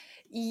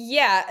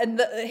 Yeah,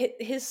 and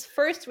his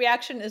first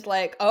reaction is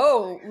like,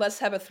 "Oh, let's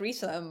have a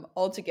threesome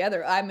all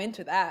together. I'm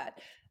into that."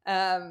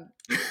 Um,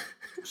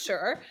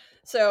 sure.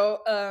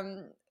 So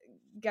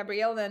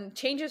Gabrielle then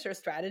changes her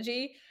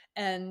strategy,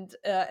 and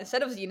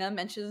instead of Xena,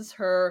 mentions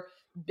her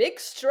big,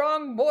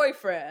 strong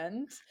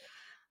boyfriend,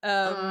 um,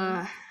 uh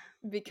yeah.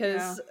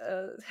 because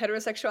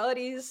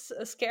heterosexuality is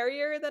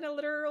scarier than a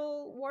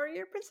literal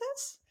warrior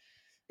princess.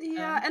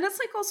 Yeah, Um, and it's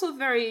like also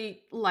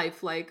very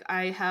lifelike.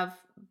 I have,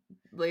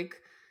 like,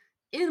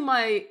 in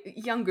my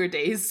younger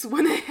days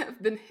when I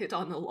have been hit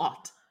on a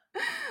lot,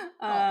 oh.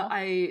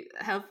 I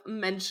have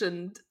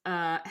mentioned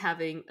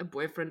having a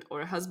boyfriend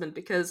or a husband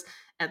because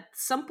at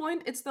some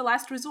point it's the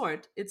last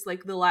resort. It's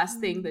like the last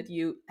thing that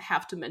you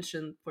have to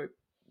mention for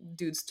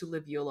dudes to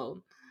leave you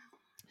alone.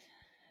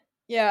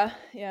 Yeah,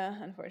 yeah,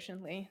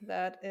 unfortunately,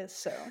 that is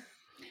so.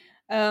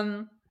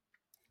 Um,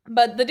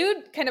 but the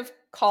dude kind of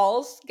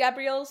calls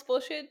Gabrielle's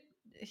bullshit.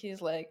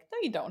 He's like, "No,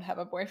 you don't have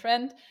a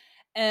boyfriend,"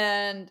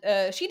 and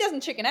she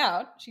doesn't chicken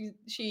out.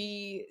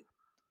 She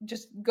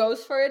just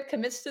goes for it,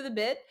 commits to the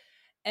bit,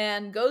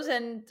 and goes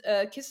and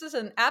kisses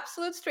an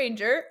absolute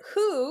stranger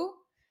who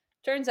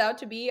turns out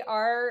to be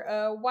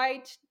our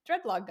white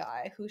dreadlock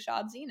guy who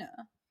shot Xena.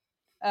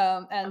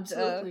 And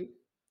Absolutely.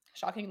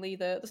 shockingly,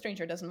 the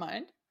stranger doesn't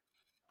mind.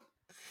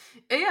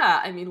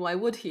 Yeah, I mean, why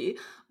would he?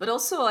 But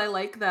also, I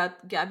like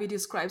that Gabby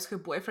describes her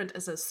boyfriend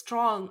as a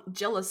strong,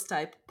 jealous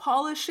type,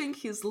 polishing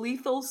his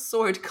lethal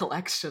sword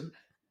collection.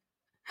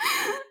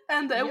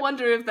 And I Yep.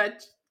 wonder if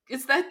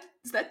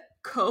that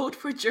code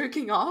for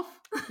jerking off.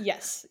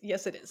 Yes,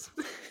 yes, it is.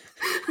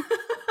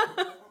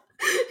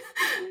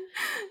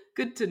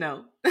 Good to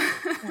know.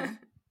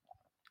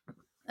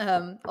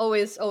 Yeah.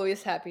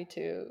 Always happy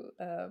to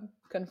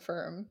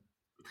confirm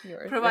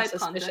your Provide context.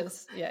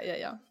 suspicions. Yeah, yeah,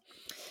 yeah.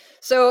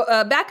 So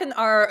back in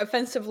our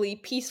offensively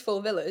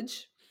peaceful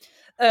village,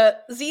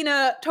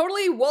 Xena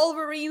totally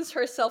Wolverines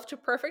herself to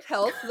perfect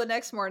health the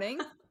next morning,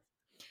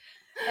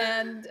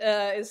 and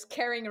is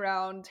carrying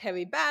around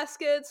heavy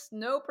baskets,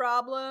 no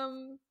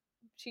problem.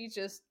 She's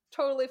just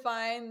totally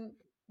fine.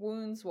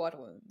 Wounds, what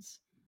wounds?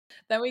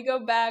 Then we go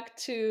back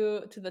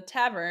to the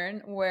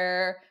tavern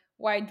where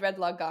White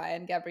Dreadlock guy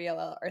and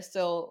Gabriella are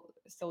still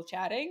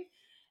chatting,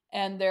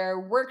 and they're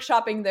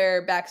workshopping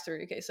their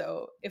backstory. Okay,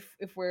 so if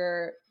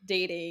we're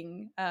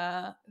dating,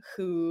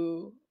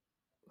 who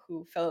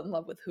fell in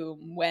love with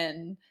whom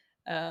when,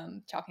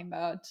 talking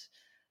about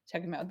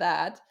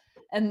that,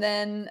 and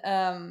then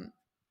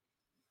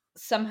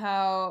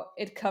somehow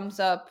it comes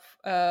up,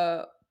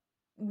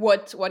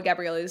 what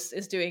Gabrielle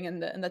is doing in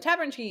the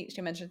tavern. She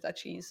mentions that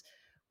she's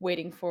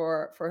waiting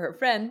for her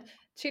friend.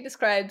 She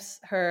describes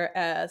her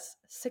as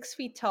 6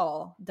 feet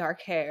tall,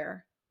 dark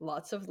hair,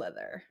 lots of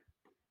leather.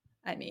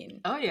 I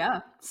mean, Oh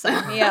yeah.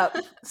 sign me up.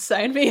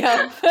 Sign me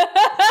up.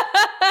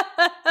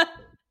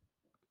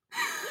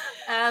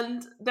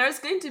 And there's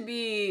going to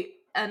be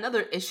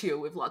another issue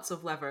with lots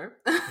of lever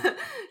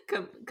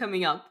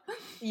coming up.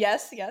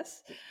 Yes,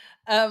 yes.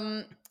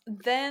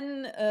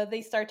 Then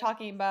they start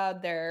talking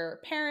about their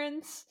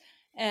parents,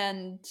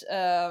 and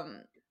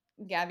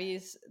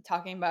Gabby's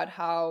talking about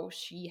how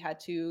she had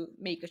to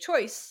make a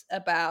choice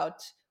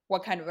about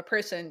what kind of a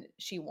person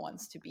she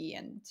wants to be,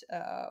 and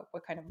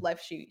what kind of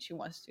life she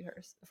wants to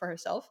for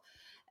herself,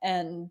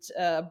 and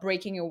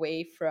breaking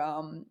away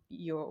from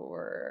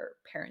her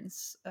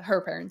parents'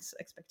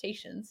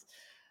 expectations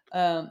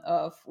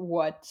of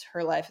what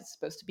her life is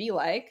supposed to be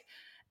like.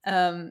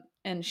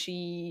 And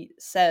she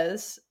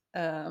says,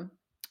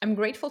 I'm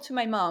grateful to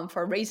my mom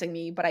for raising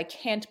me, but I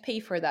can't pay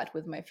for that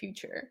with my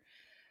future.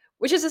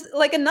 Which is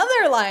like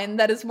another line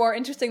that is more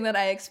interesting than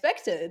I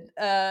expected.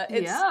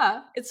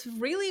 Yeah. It's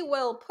really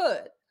well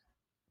put.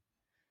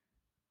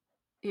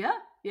 Yeah.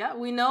 Yeah.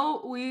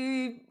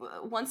 We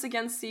once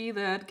again see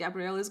that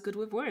Gabrielle is good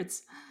with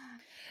words.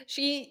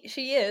 She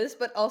is,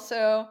 but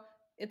also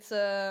it's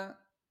a,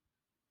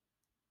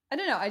 I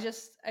don't know. I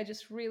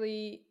just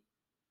really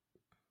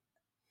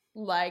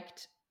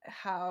liked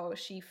how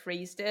she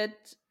phrased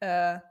it,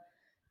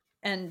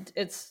 and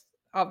it's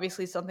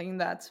obviously something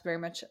that's very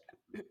much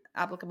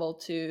applicable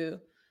to,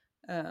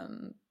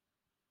 um,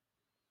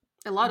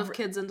 A lot of r-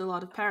 kids and a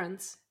lot of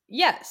parents.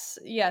 yes,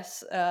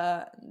 yes,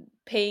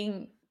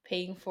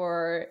 paying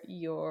for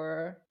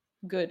your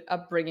good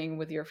upbringing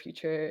with your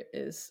future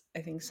is,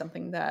 I think,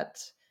 something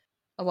that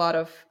a lot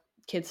of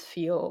kids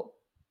feel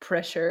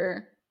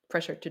pressure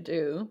to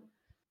do.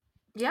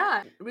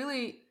 Yeah,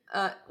 really,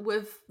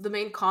 with the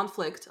main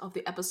conflict of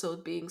the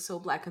episode being so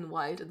black and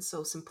white and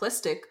so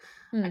simplistic,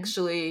 Mm.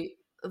 actually,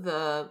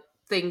 the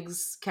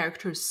things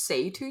characters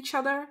say to each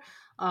other,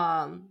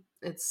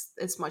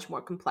 it's much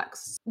more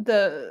complex.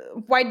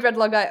 The white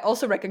dreadlock guy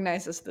also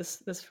recognizes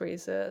this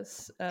phrase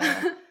as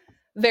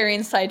very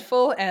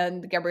insightful,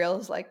 and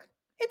Gabrielle's like,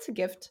 it's a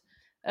gift.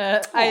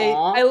 I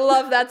Aww.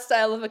 love that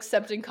style of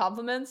accepting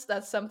compliments.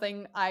 That's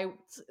something I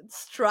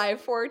strive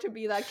for, to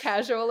be that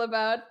casual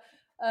about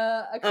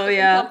Oh accepting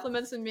yeah.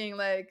 compliments and being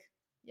like,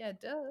 yeah,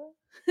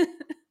 duh.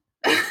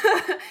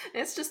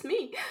 It's just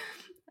me.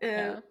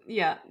 Yeah.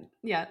 Yeah,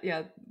 yeah,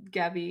 yeah.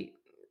 Gabby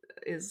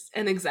is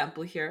an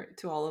example here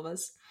to all of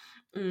us.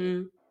 Indeed.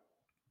 Mm.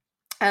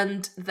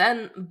 And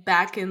then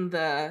back in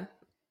the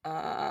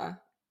uh,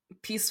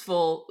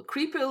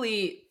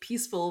 creepily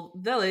peaceful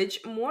village,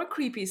 more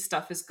creepy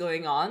stuff is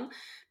going on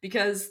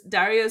because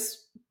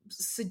Darius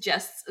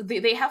suggests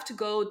they have to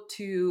go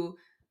to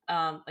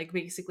like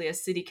basically a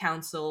city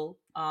council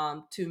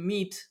to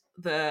meet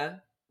the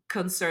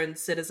concerned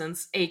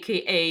citizens,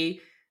 aka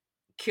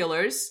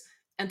killers,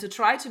 and to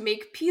try to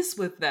make peace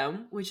with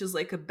them, which is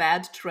like a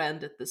bad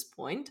trend at this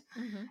point.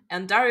 Hmm.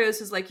 And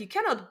Darius is like, you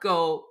cannot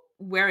go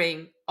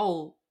wearing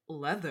all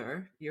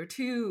leather. You're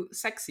too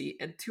sexy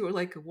and too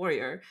like a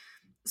warrior.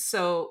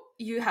 So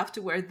you have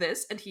to wear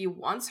this. And he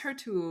wants her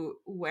to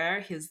wear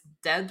his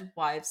dead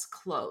wife's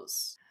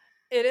clothes.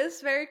 It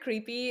is very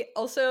creepy.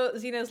 Also,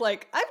 Xena's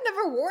like, I've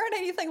never worn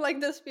anything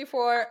like this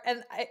before,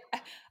 and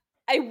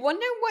I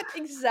wonder what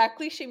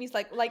exactly she means.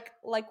 Like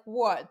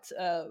what?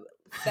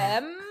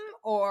 Femme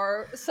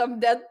or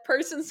some dead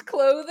person's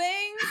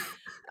clothing?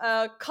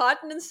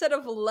 Cotton instead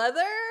of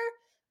leather?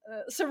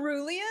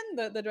 Cerulean.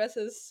 The dress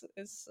is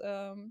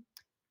a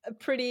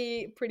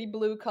pretty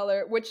blue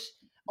color, which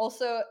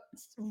also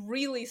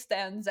really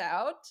stands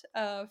out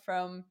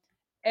from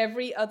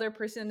every other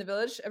person in the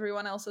village.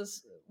 Everyone else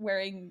is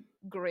wearing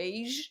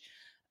grayish.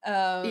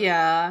 Um,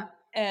 Yeah.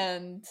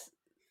 and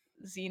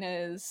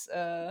Xena is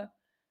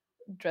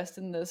dressed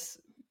in this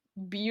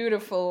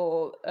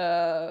beautiful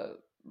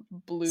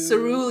blue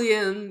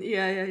Cerulean.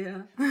 Yeah,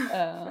 yeah,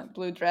 yeah.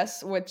 blue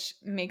dress, which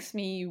makes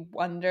me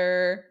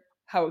wonder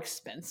how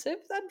expensive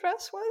that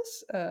dress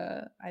was.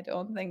 I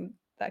don't think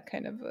that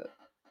kind of a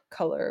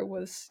color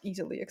was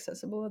easily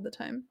accessible at the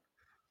time.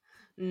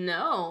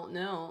 No,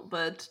 no,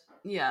 but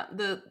yeah,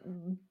 the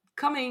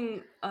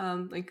coming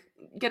like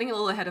getting a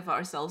little ahead of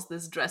ourselves,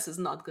 this dress is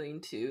not going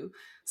to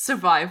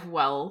survive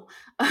well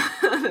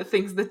the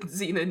things that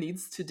Xena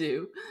needs to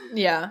do.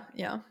 Yeah,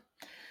 yeah.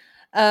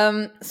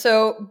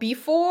 So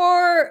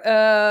before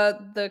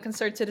the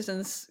concerned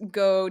citizens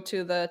go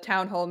to the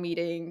town hall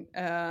meeting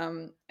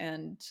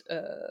and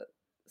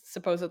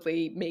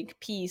supposedly make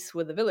peace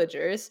with the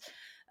villagers,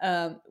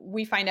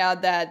 we find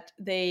out that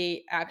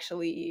they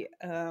actually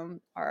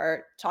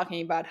are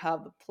talking about how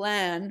the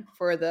plan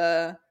for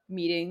the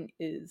meeting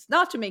is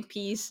not to make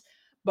peace,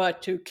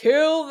 but to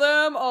kill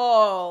them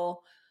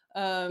all.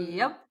 Um,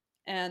 Yep.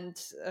 and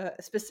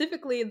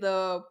specifically,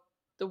 the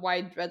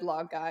white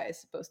dreadlock guy is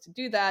supposed to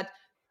do that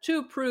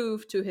to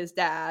prove to his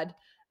dad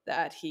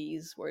that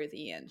he's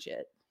worthy and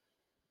shit.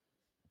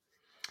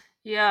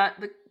 Yeah,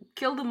 the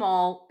kill them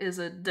all is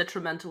a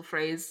detrimental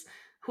phrase.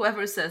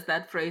 Whoever says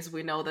that phrase,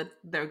 we know that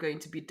they're going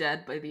to be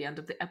dead by the end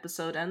of the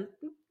episode, and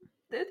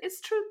it's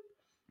true.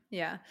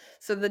 Yeah.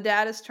 So the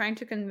dad is trying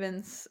to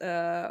convince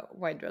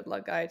White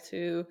Dreadlock guy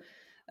to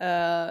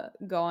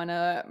go on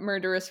a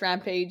murderous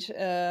rampage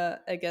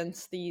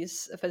against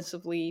these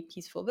offensively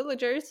peaceful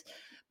villagers.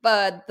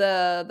 But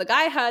the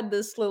guy had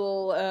this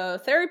little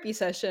therapy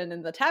session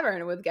in the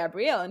tavern with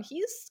Gabrielle, and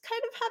he's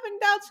kind of having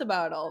doubts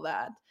about all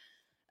that.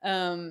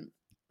 Um,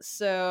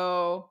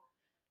 so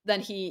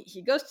then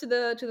he goes to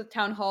the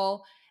town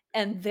hall,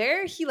 and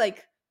there he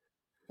like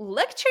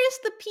lectures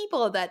the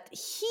people that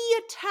he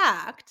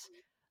attacked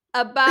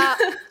about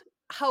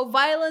how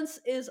violence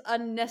is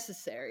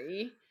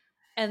unnecessary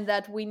and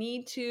that we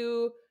need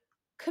to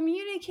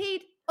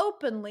communicate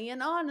openly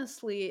and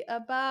honestly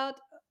about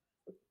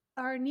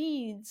our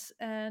needs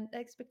and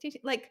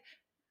expectations. Like,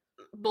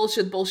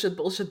 Bullshit, bullshit,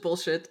 bullshit,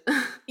 bullshit.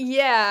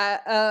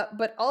 yeah,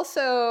 but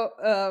also,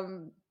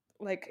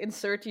 like,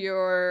 insert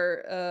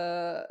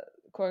your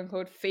quote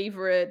unquote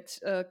favorite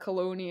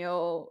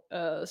colonial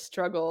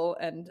struggle,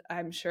 and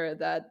I'm sure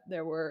that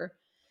there were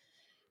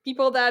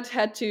people that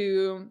had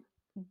to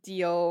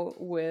deal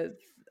with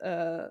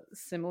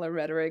similar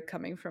rhetoric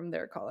coming from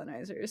their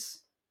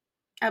colonizers.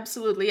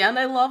 Absolutely. And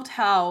I loved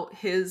how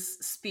his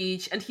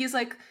speech, and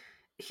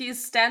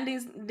he's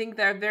standing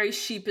there very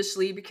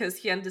sheepishly because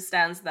he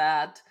understands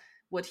that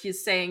what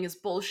he's saying is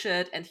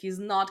bullshit and he's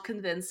not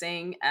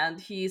convincing. And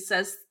he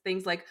says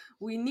things like,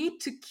 we need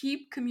to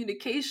keep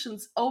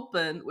communications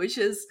open, which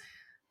is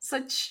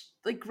such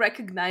like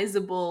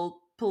recognizable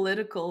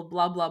political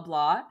blah, blah,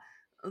 blah.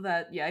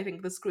 That, yeah, I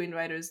think the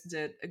screenwriters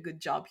did a good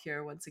job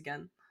here once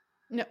again.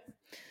 No.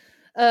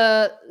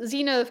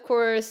 Xena, of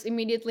course,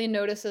 immediately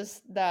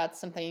notices that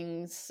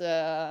something's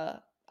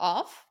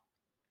off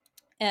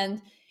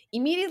and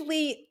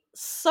immediately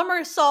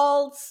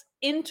somersaults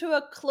into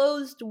a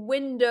closed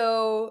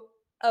window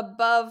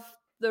above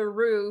the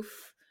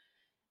roof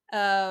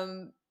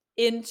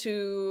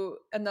into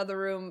another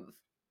room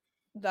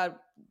that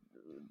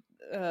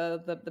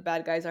the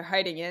bad guys are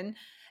hiding in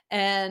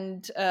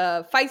and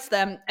fights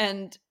them,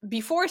 and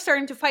before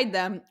starting to fight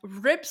them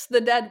rips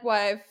the dead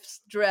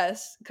wife's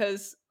dress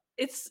because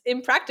it's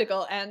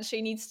impractical and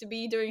she needs to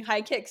be doing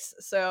high kicks,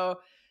 so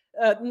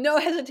no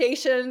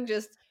hesitation,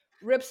 just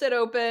rips it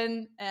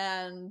open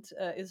and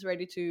is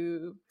ready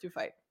to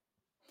fight.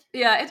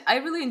 Yeah, I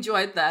really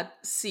enjoyed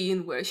that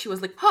scene where she was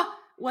like, "Huh,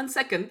 1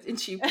 second," and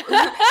she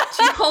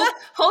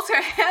holds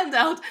her hand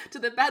out to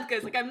the bad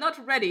guys like, "I'm not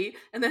ready,"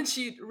 and then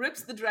she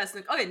rips the dress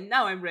like, "Okay,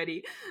 now I'm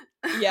ready,"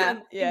 Yeah,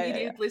 and yeah, yeah,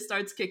 immediately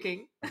starts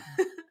kicking.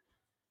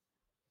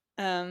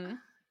 yeah.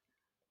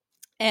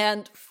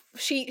 And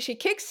she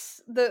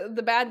kicks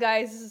the bad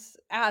guys'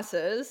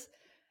 asses,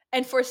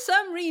 and for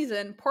some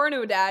reason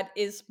Porno Dad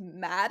is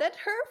mad at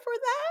her for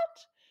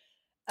that.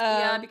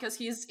 Yeah, because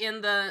he's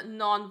in the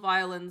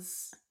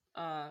non-violence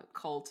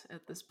cult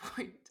at this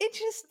point.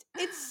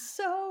 It's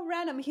so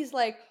random. He's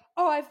like,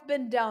 oh, I've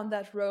been down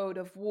that road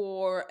of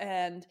war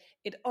and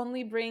it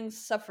only brings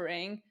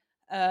suffering,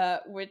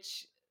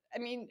 which, I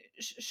mean,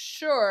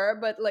 sure,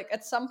 but like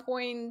at some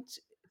point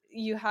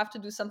you have to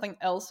do something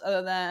else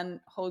other than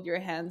hold your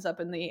hands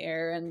up in the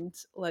air and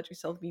let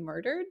yourself be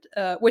murdered,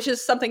 which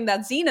is something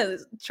that Xena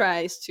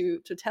tries to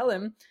tell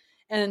him.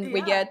 And we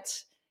Yeah.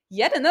 get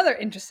yet another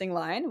interesting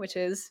line, which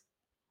is,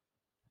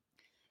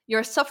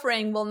 your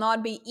suffering will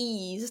not be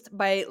eased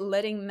by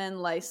letting men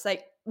like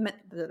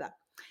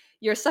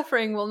your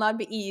suffering will not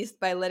be eased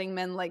by letting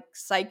men like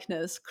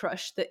Cygnus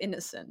crush the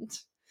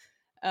innocent.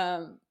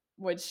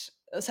 Which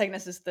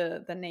Cygnus is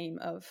the name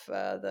of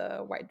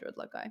the white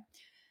dreadlock guy.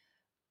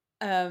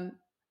 Um,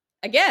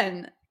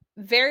 Again,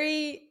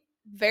 very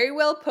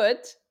well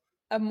put.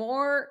 A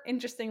more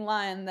interesting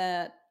line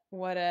that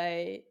what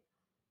I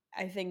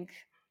think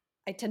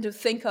I tend to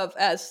think of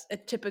as a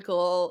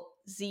typical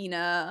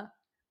Xena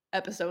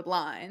episode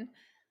line.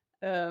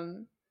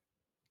 Um,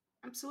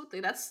 Absolutely.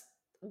 That's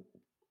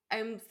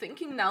I'm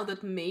thinking now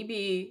that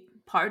maybe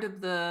part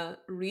of the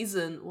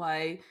reason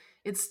why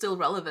it's still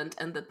relevant,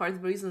 and that part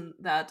of the reason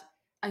that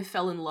I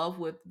fell in love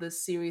with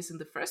this series in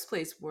the first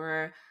place,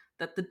 were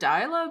that the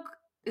dialogue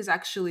is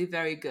actually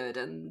very good.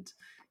 And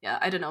yeah,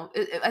 I don't know.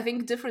 I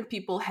think different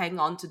people hang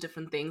on to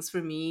different things.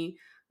 For me,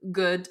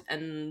 good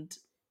and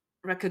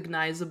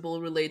recognizable,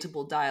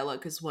 relatable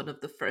dialogue is one of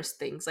the first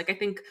things. Like, I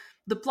think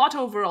the plot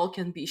overall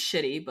can be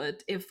shitty,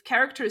 but if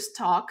characters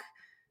talk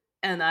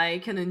and I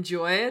can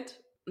enjoy it,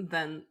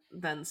 then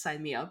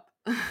sign me up.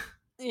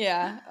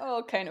 yeah,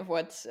 oh, kind of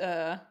what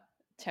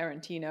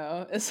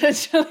Tarantino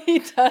essentially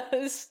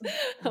does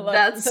a lot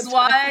of the That's time.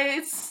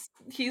 why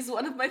he's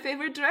one of my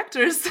favorite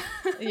directors.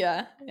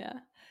 Yeah, yeah.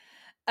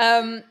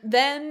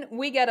 Then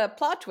we get a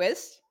plot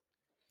twist.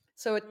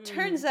 So it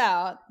turns Mm,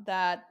 out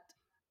that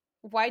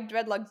White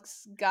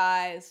Dreadlocks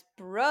guy's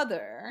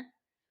brother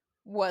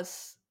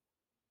was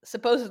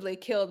supposedly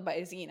killed by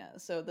Xena.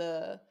 So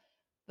the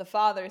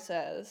father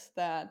says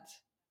that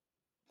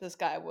this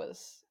guy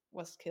was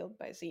killed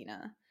by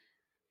Xena,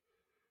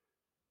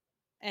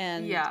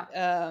 and yeah,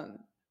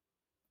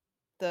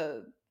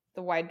 the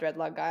the white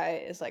dreadlock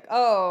guy is like,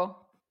 "Oh,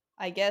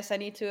 I guess I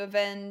need to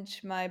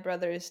avenge my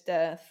brother's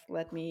death.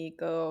 Let me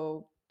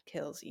go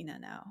kill Xena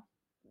now."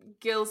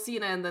 kill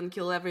Cena and then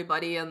kill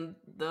everybody, and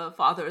the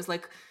father is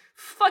like,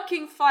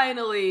 "Fucking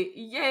finally,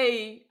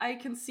 yay! I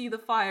can see the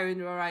fire in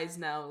your eyes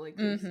now." Like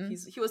Mm-hmm.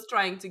 he was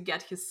trying to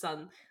get his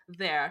son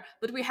there,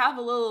 but we have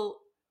a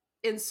little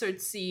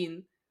insert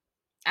scene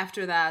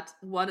after that.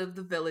 One of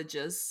the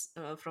villages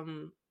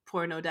from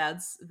Porno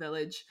Dad's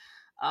village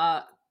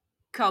uh,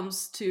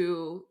 comes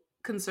to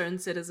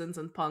concerned citizens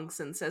and punks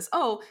and says,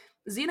 "Oh,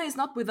 Xena is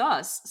not with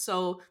us.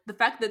 So the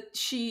fact that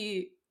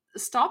she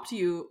stopped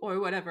you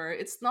or whatever,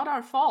 it's not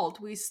our fault.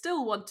 We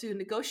still want to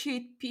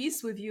negotiate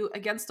peace with you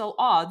against all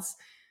odds."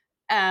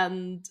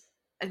 And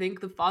I think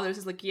the father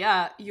says like,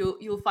 "Yeah,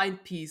 you'll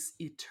find peace,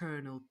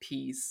 eternal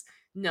peace.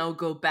 Now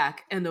go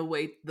back and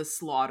await the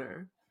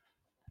slaughter."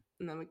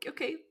 And I'm like,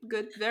 okay,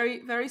 good, very,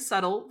 very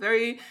subtle,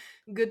 very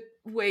good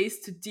ways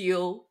to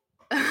deal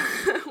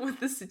with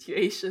the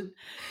situation.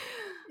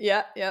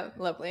 Yeah, yeah,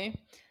 lovely.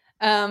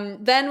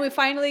 Then we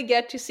finally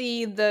get to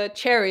see the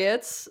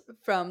chariots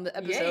from the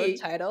episode Yay.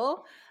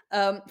 title.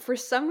 For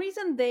some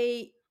reason,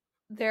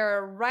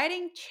 they're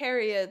riding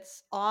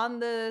chariots on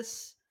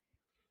this,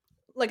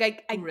 like,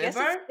 I guess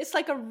River? it's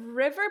like a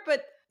river,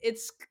 but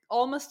it's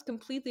almost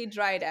completely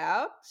dried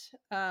out.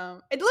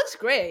 It looks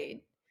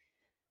great,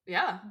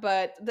 Yeah.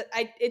 but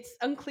it's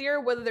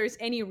unclear whether there's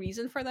any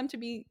reason for them to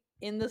be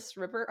in this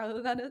river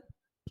other than it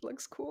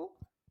looks cool.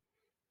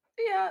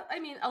 Yeah, I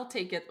mean, I'll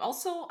take it.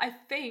 Also, I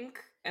think,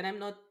 and I'm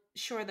not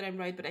sure that I'm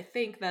right, but I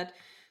think that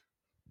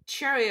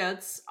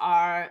chariots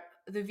are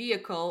the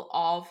vehicle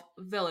of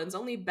villains.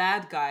 Only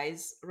bad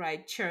guys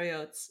ride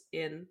chariots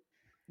in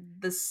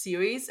the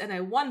series, and I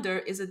wonder,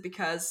 is it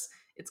because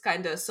it's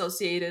kind of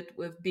associated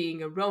with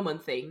being a Roman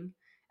thing,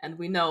 and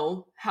we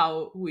know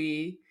how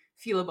we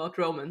feel about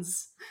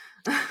Romans.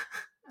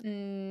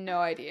 No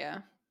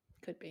idea.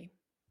 Could be.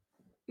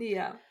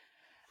 Yeah.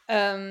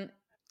 Um,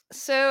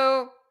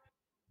 so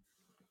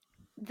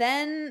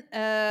then,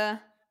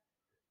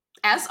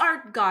 As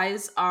our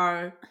guys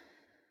are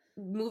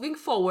moving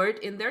forward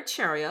in their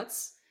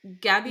chariots,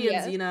 Gabby and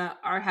yes, Xena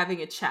are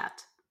having a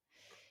chat.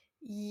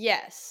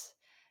 yes,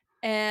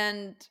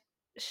 and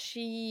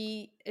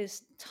she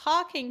is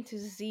talking to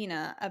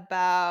Xena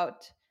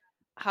about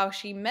how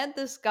she met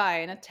this guy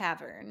in a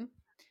tavern,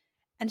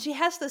 and she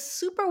has this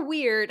super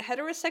weird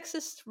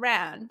heterosexist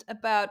rant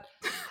about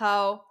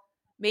how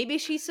maybe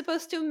she's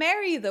supposed to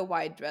marry the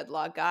white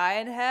dreadlock guy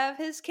and have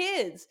his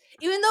kids,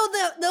 even though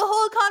the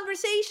whole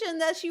conversation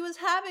that she was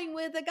having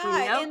with the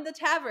guy in Yep. the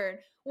tavern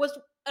was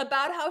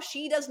about how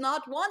she does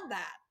not want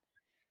that.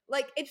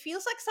 Like, it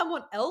feels like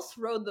someone else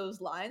wrote those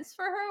lines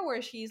for her,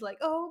 where she's like,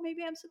 "Oh,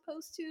 maybe I'm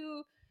supposed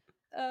to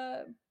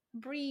uh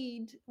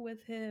breed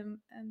with him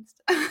and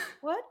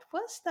what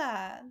was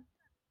that?"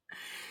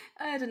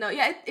 I don't know.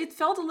 Yeah, it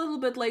felt a little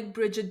bit like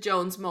Bridget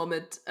Jones'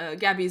 moment,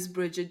 Gabby's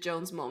Bridget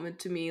Jones moment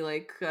to me.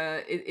 Like,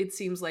 it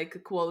seems like a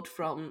quote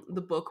from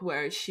the book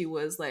where she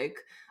was like,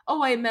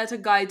 "Oh, I met a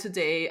guy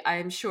today.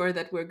 I'm sure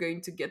that we're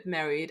going to get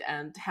married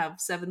and have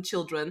 7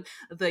 children.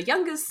 The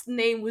youngest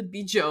name would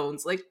be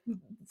Jones." Like,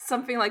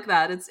 something like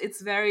that.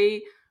 It's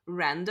very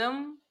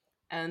random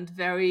and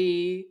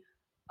very,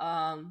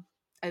 um,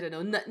 I don't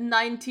know,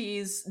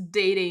 90s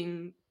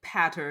dating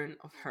pattern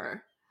of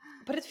her.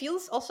 But it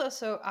feels also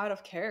so out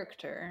of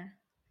character.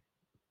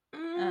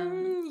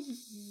 Um,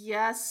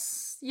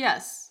 Yes,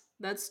 yes,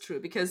 that's true.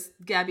 Because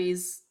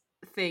Gabby's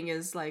thing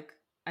is like,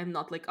 I'm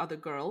not like other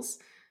girls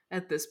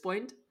at this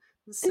point.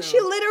 and she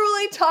So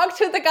literally talked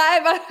to the guy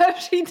about how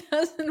she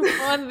doesn't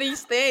want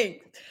these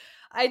things.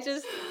 I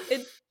just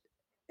it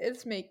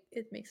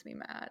makes me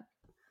mad.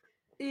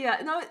 yeah,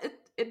 no,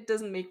 it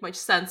doesn't make much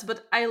sense.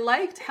 But I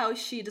liked how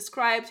she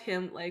described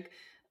him like,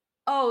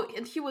 Oh,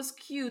 and he was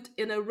cute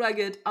in a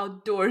rugged,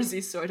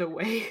 outdoorsy sort of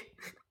way.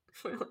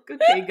 We're like,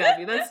 okay,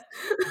 Gabby, that's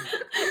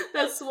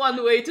that's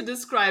one way to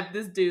describe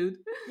this dude.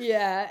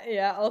 Yeah,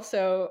 yeah.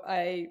 Also,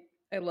 I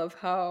love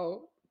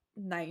how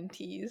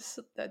 90s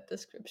that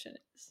description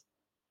is.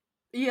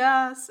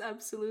 Yes,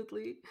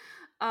 absolutely.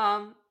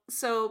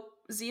 So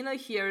Xena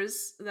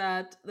hears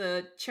that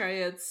the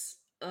chariots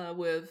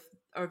with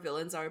our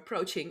villains are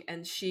approaching,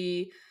 and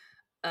she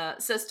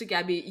says to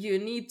Gabby, "You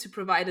need to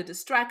provide a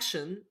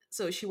distraction."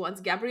 So she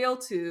wants Gabrielle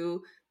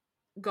to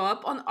go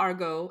up on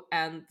Argo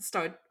and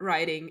start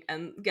riding.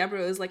 And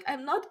Gabrielle is like,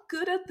 "I'm not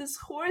good at this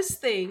horse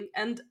thing,"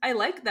 and I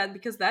like that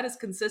because that is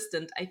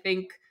consistent. I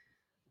think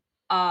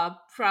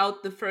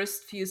throughout the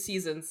first few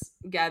seasons,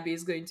 Gabby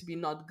is going to be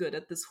not good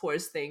at this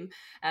horse thing.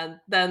 And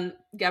then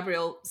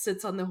Gabrielle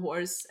sits on the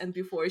horse, and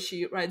before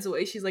she rides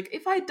away, she's like,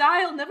 "If I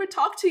die, I'll never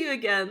talk to you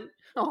again."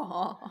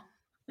 Aw.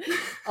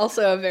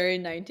 Also a very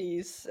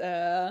 90s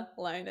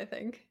line, I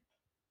think.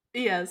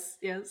 Yes,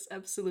 yes,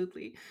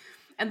 absolutely.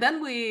 And then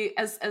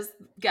as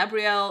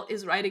Gabrielle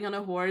is riding on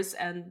a horse,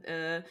 and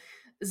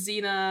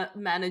Xena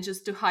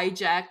manages to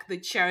hijack the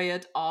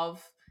chariot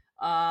of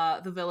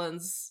the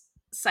villains'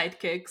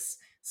 sidekicks.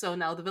 So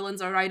now the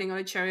villains are riding on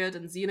a chariot,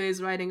 and Xena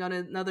is riding on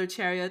another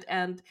chariot,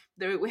 and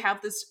there we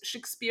have this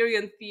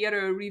Shakespearean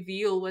theater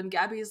reveal when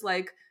Gabby is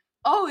like,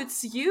 "Oh,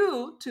 it's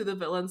you," to the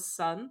villain's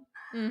son.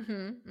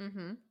 Mm-hmm.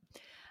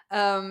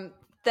 Mm-hmm.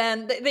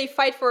 Then they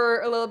fight for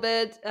a little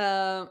bit,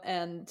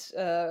 and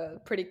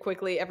pretty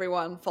quickly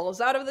everyone falls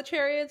out of the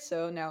chariot.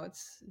 So now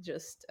it's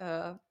just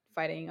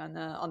fighting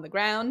on the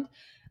ground.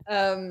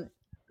 Um,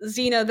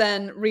 Xena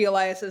then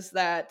realizes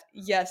that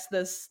yes,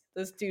 this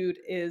dude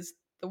is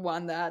the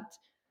one that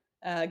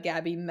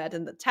Gabby met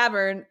in the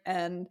tavern,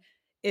 and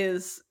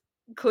is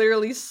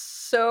clearly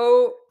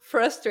so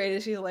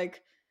frustrated. She's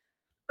like,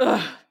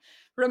 ugh,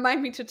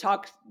 remind me to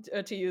talk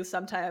to you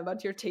sometime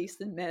about your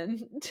taste in men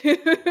to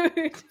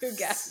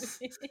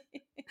Gabby.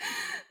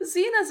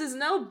 Xena's is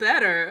no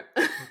better.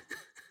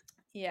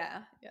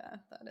 Yeah, yeah,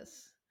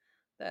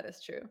 that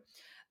is true.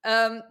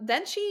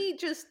 Then she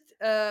just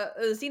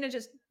Xena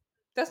just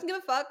doesn't give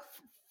a fuck,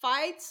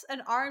 fights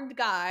an armed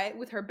guy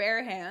with her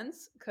bare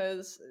hands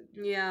because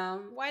Yeah.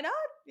 why not?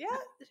 Yeah,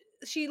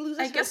 she I loses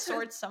her guess her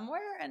sword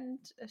somewhere, and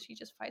she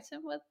just fights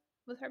him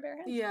with her bare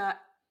hands. Yeah,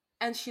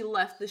 and she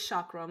left the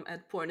chakram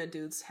at Porno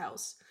Dude's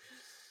house.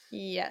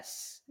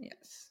 Yes,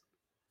 yes.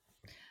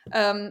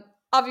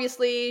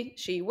 Obviously,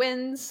 she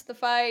wins the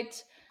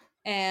fight,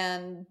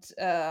 and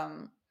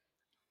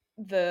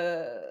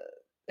the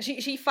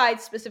she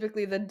fights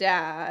specifically the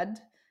dad,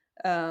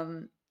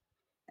 um,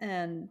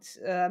 and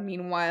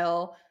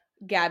meanwhile,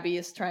 Gabby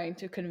is trying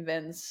to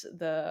convince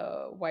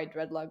the white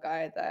dreadlock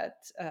guy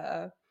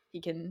that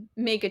he can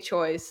make a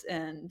choice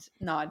and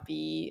not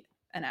be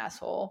an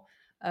asshole.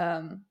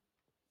 Um,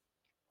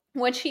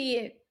 which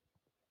he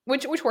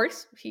which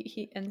works.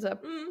 He ends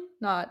up Mm.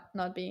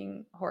 not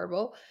being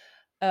horrible.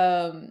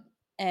 Um,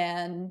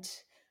 and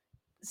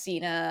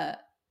Cena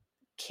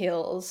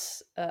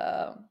kills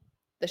the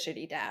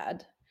shitty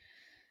dad.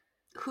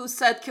 Who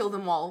said kill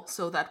them all,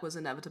 so that was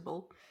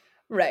inevitable.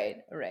 Right,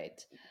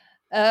 right.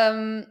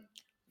 Um,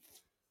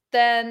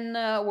 then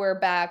we're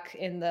back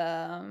in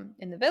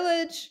the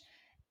village,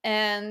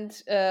 and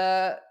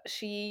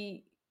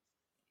she.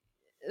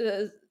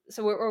 Uh,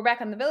 so we're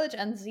back in the village,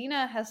 and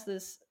Xena has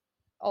this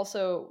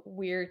also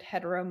weird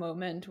hetero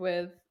moment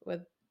with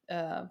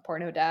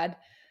Porno Dad,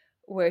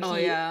 where Oh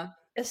he yeah.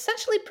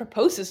 essentially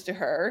proposes to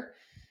her,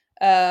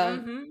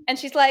 Mm-hmm. and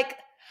she's like,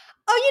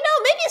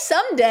 "Oh, maybe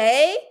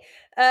someday.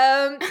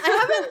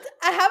 I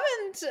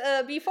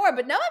haven't before,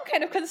 but now I'm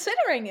kind of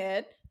considering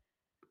it."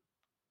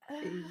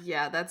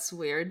 Yeah, that's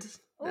weird.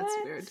 That's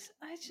weird.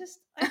 What? I just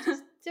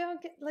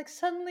don't get, like,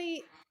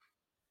 suddenly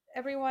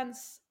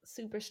everyone's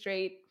super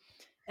straight,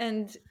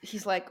 and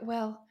he's like,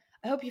 "Well,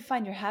 I hope you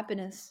find your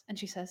happiness," and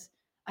she says,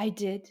 "I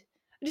did.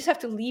 I just have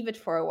to leave it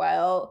for a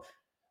while."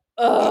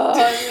 Oh,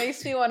 it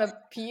makes me want to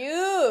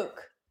puke.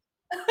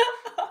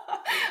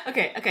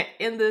 Okay, okay.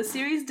 In the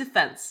series'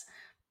 defense,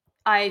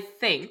 I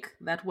think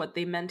that what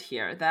they meant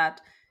here,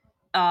 that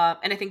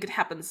and I think it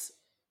happens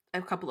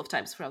a couple of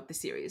times throughout the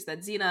series, that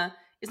Xena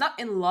is not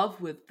in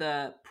love with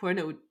the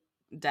porno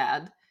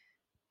dad.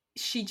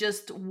 She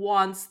just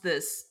wants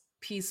this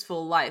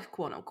peaceful life,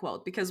 quote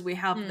unquote, because we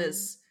have Mm.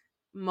 this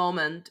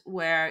moment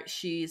where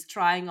she's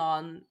trying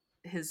on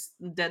his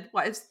dead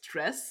wife's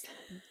dress.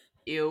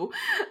 Ew.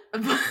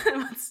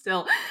 But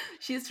still,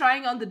 she's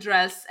trying on the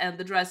dress, and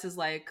the dress is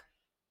like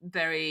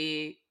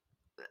very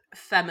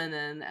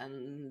feminine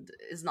and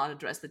is not a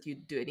dress that you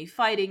do any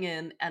fighting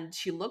in. And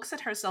she looks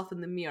at herself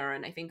in the mirror,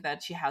 and I think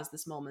that she has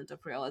this moment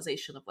of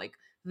realization of like,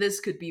 this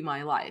could be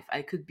my life.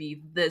 I could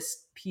be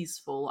this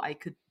peaceful. I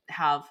could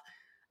have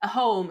a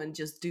home and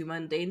just do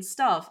mundane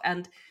stuff.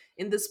 And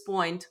in this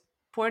point,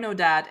 Porno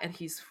Dad and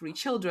his three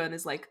children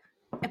is like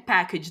a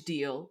package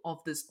deal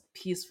of this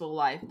peaceful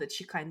life that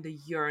she kind of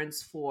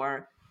yearns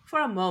for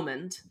a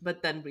moment,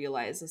 but then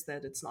realizes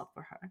that it's not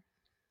for her.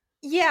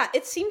 Yeah,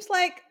 it seems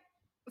like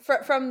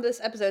from this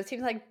episode, it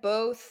seems like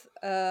both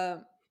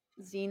Xena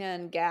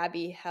and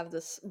Gabby have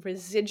this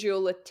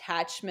residual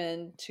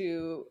attachment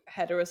to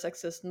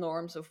heterosexist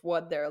norms of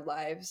what their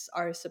lives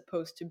are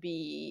supposed to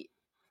be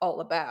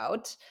all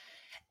about.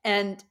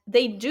 And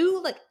they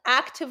do like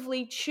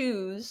actively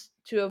choose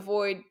to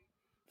avoid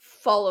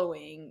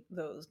following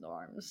those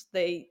norms.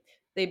 They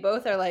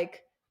both are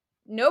like,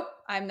 nope,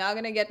 I'm not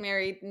gonna get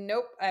married.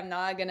 Nope, I'm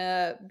not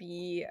gonna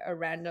be a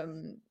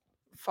random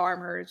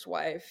farmer's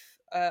wife.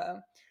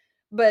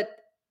 But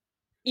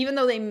even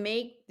though they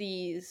make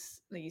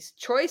these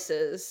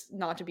choices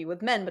not to be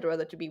with men but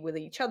rather to be with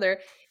each other,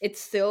 it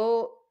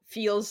still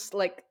feels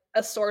like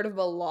a sort of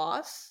a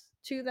loss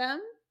to them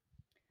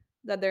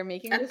that they're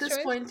making At this this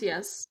choice. point,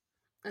 yes.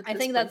 At I this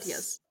think point,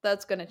 yes.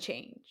 that's going to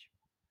change.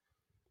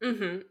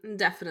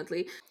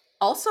 Definitely.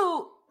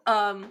 Also,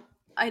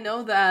 I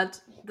know that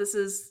this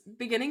is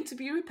beginning to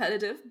be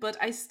repetitive, but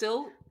I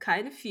still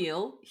kind of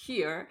feel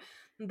here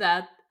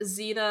that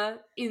Xena,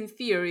 in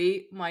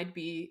theory, might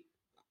be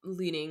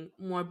leaning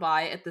more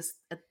bi at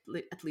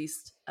at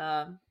least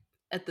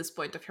at this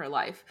point of her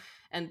life,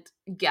 and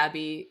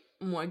Gabby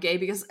more gay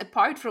because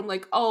apart from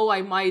like, oh,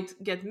 I might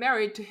get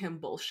married to him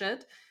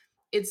bullshit,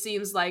 it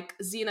seems like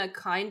Xena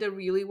kind of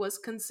really was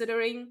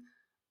considering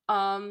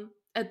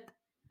at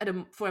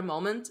for a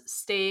moment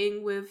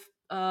staying with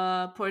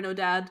Porno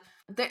Dad.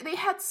 They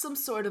had some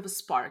sort of a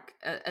spark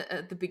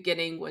at the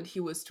beginning when he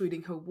was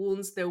treating her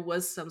wounds. There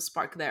was some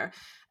spark there,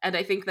 and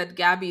I think that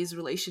Gabby's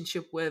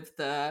relationship with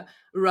the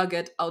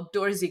rugged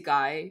outdoorsy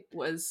guy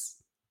was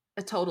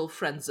a total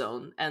friend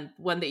zone. And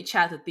when they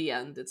chat at the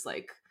end, it's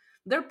like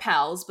they're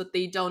pals, but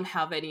they don't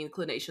have any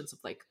inclinations of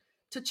like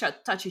to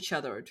touch each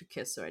other or to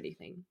kiss or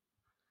anything.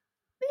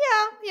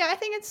 Yeah, yeah, I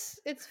think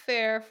it's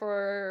fair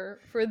for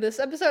this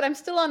episode. I'm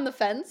still on the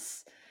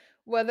fence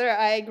whether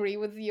I agree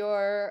with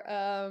your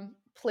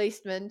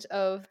placement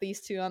of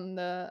these two on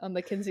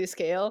the Kinsey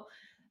scale.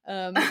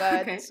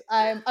 But Okay.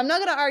 I'm not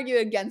going to argue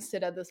against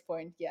it at this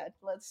point yet.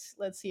 Let's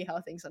see how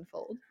things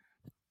unfold.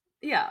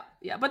 Yeah,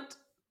 yeah. But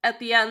at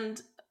the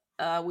end,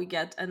 we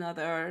get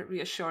another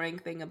reassuring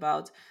thing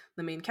about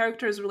the main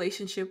character's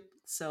relationship.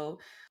 So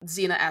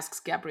Xena asks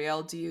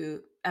Gabrielle, "Do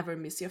you ever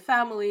miss your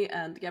family?"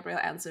 And Gabrielle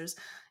answers,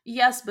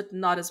 "Yes, but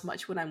not as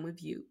much when I'm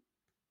with you."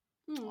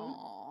 Hmm.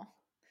 Aww.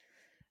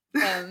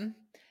 Um,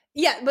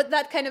 yeah, but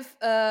that kind of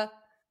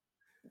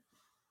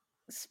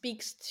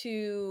speaks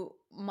to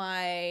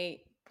my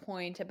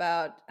point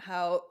about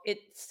how it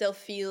still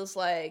feels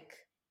like,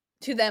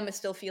 to them it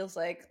still feels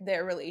like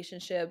their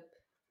relationship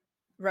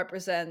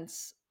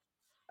represents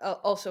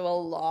also a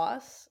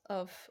loss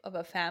of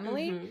a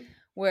family, Mm-hmm.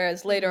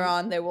 whereas later Mm-hmm.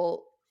 on they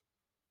will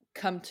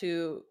come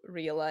to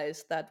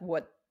realize that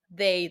what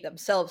they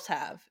themselves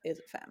have is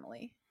a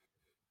family.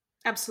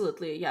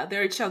 Absolutely. Yeah,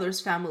 they're each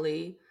other's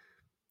family,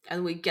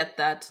 and we get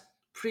that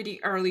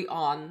pretty early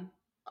on.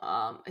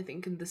 I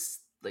think in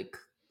this like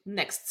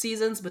next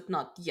seasons, but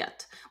not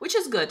yet, which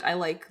is good. I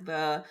like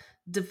the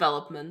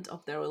development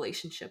of their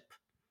relationship.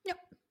 Yep,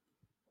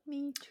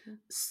 me too.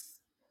 S-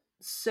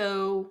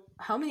 So,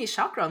 how many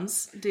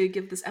chakrams do you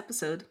give this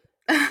episode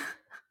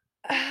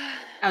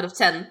out of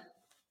 10?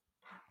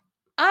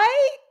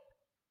 I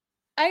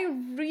I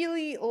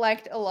really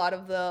liked a lot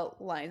of the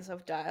lines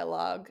of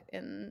dialogue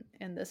in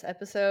this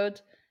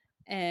episode,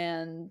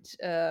 and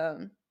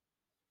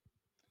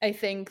I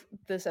think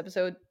this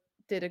episode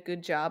did a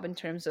good job in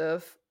terms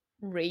of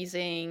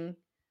raising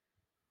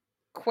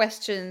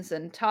questions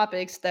and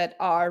topics that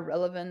are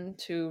relevant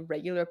to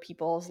regular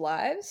people's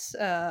lives,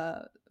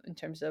 in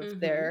terms of Mm-hmm.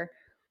 their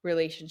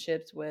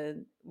relationships with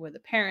the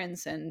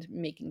parents and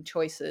making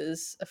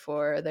choices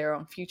for their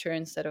own future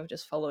instead of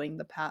just following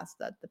the path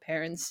that the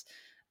parents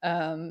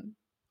um,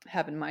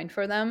 have in mind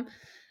for them.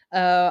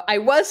 I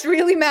was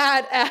really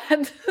mad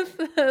at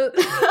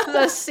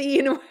the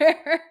scene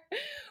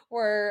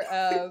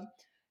where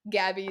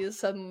Gabby is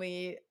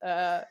suddenly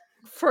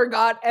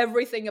forgot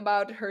everything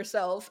about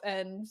herself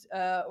and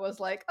was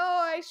like, "Oh,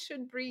 I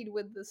should breed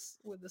with this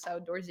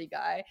outdoorsy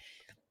guy."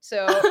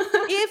 So,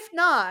 if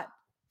not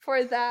for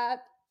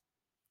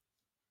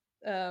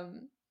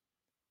um,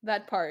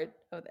 that part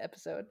of the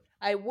episode,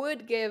 I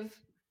would give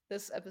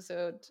this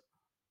episode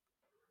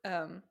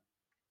um,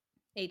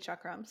 8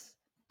 chakrams,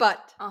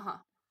 but Uh-huh.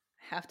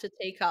 have to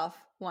take off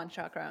 1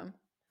 chakram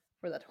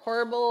for that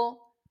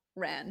horrible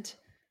rant,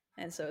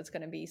 and so it's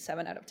going to be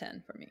 7 out of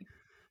 10 for me.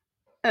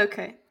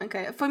 Okay,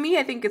 okay. For me,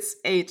 I think it's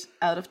 8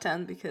 out of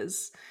 10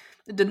 because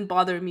it didn't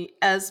bother me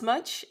as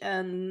much,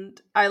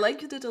 and I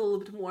liked it a little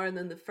bit more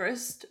than the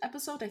first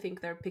episode. I think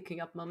they're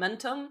picking up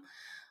momentum,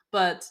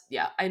 but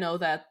yeah, I know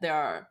that there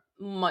are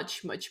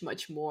much, much,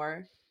 much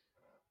more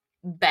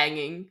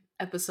banging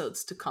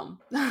episodes to come.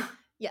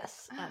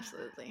 Yes,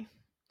 absolutely.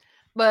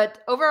 But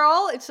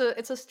overall, it's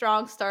a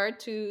strong start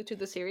to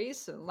the series.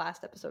 So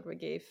last episode we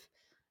gave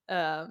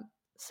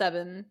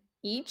 7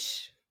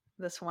 each.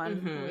 This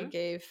one we Mm-hmm.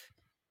 gave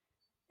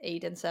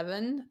 8 and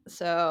 7.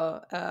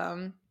 So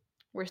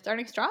we're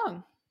starting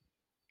strong.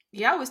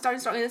 Yeah, we started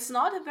strong. And it's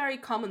not a very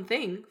common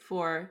thing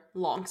for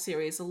long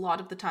series. A lot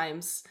of the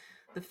times,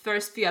 the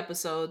first few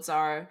episodes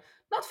are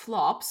not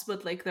flops,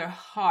 but like they're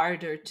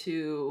harder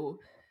to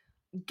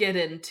get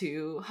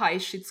into. Hi,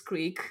 Schitt's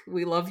Creek,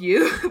 we love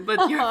you,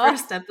 but your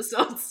first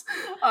episodes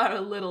are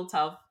a little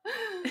tough.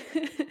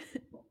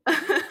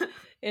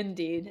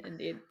 Indeed,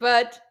 indeed.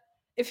 But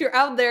if you're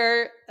out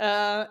there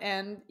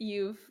and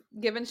you've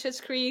given Schitt's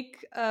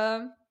Creek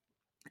a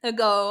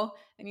go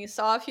and you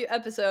saw a few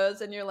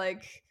episodes and you're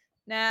like,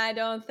 nah, I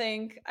don't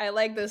think I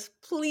like this,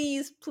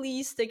 please,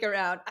 please stick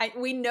around.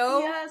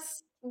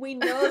 Yes. We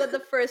know that the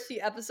first few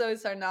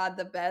episodes are not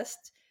the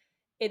best.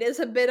 It is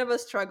a bit of a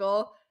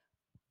struggle.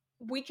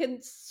 We can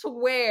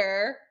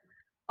swear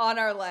on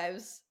our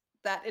lives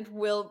that it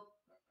will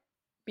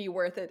be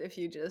worth it if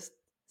you just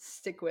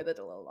stick with it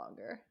a little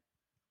longer.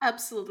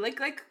 Absolutely.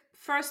 Like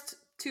first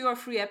 2 or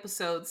 3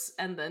 episodes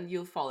and then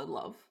you'll fall in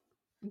love.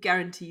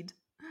 Guaranteed.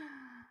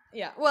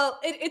 Yeah, well,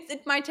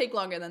 it might take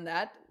longer than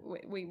that.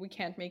 We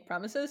can't make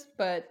promises,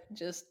 but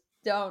just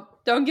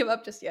don't give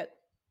up just yet.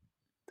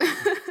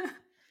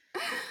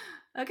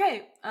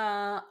 Okay,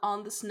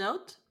 on this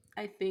note,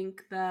 I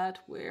think that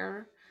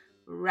we're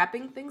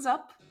wrapping things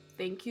up.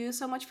 Thank you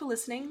so much for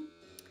listening.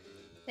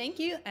 Thank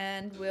you,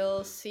 and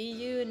we'll see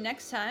you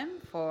next time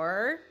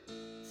for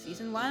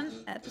season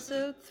 1,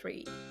 episode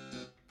 3.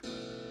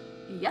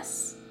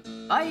 Yes.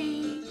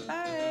 Bye.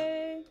 Bye.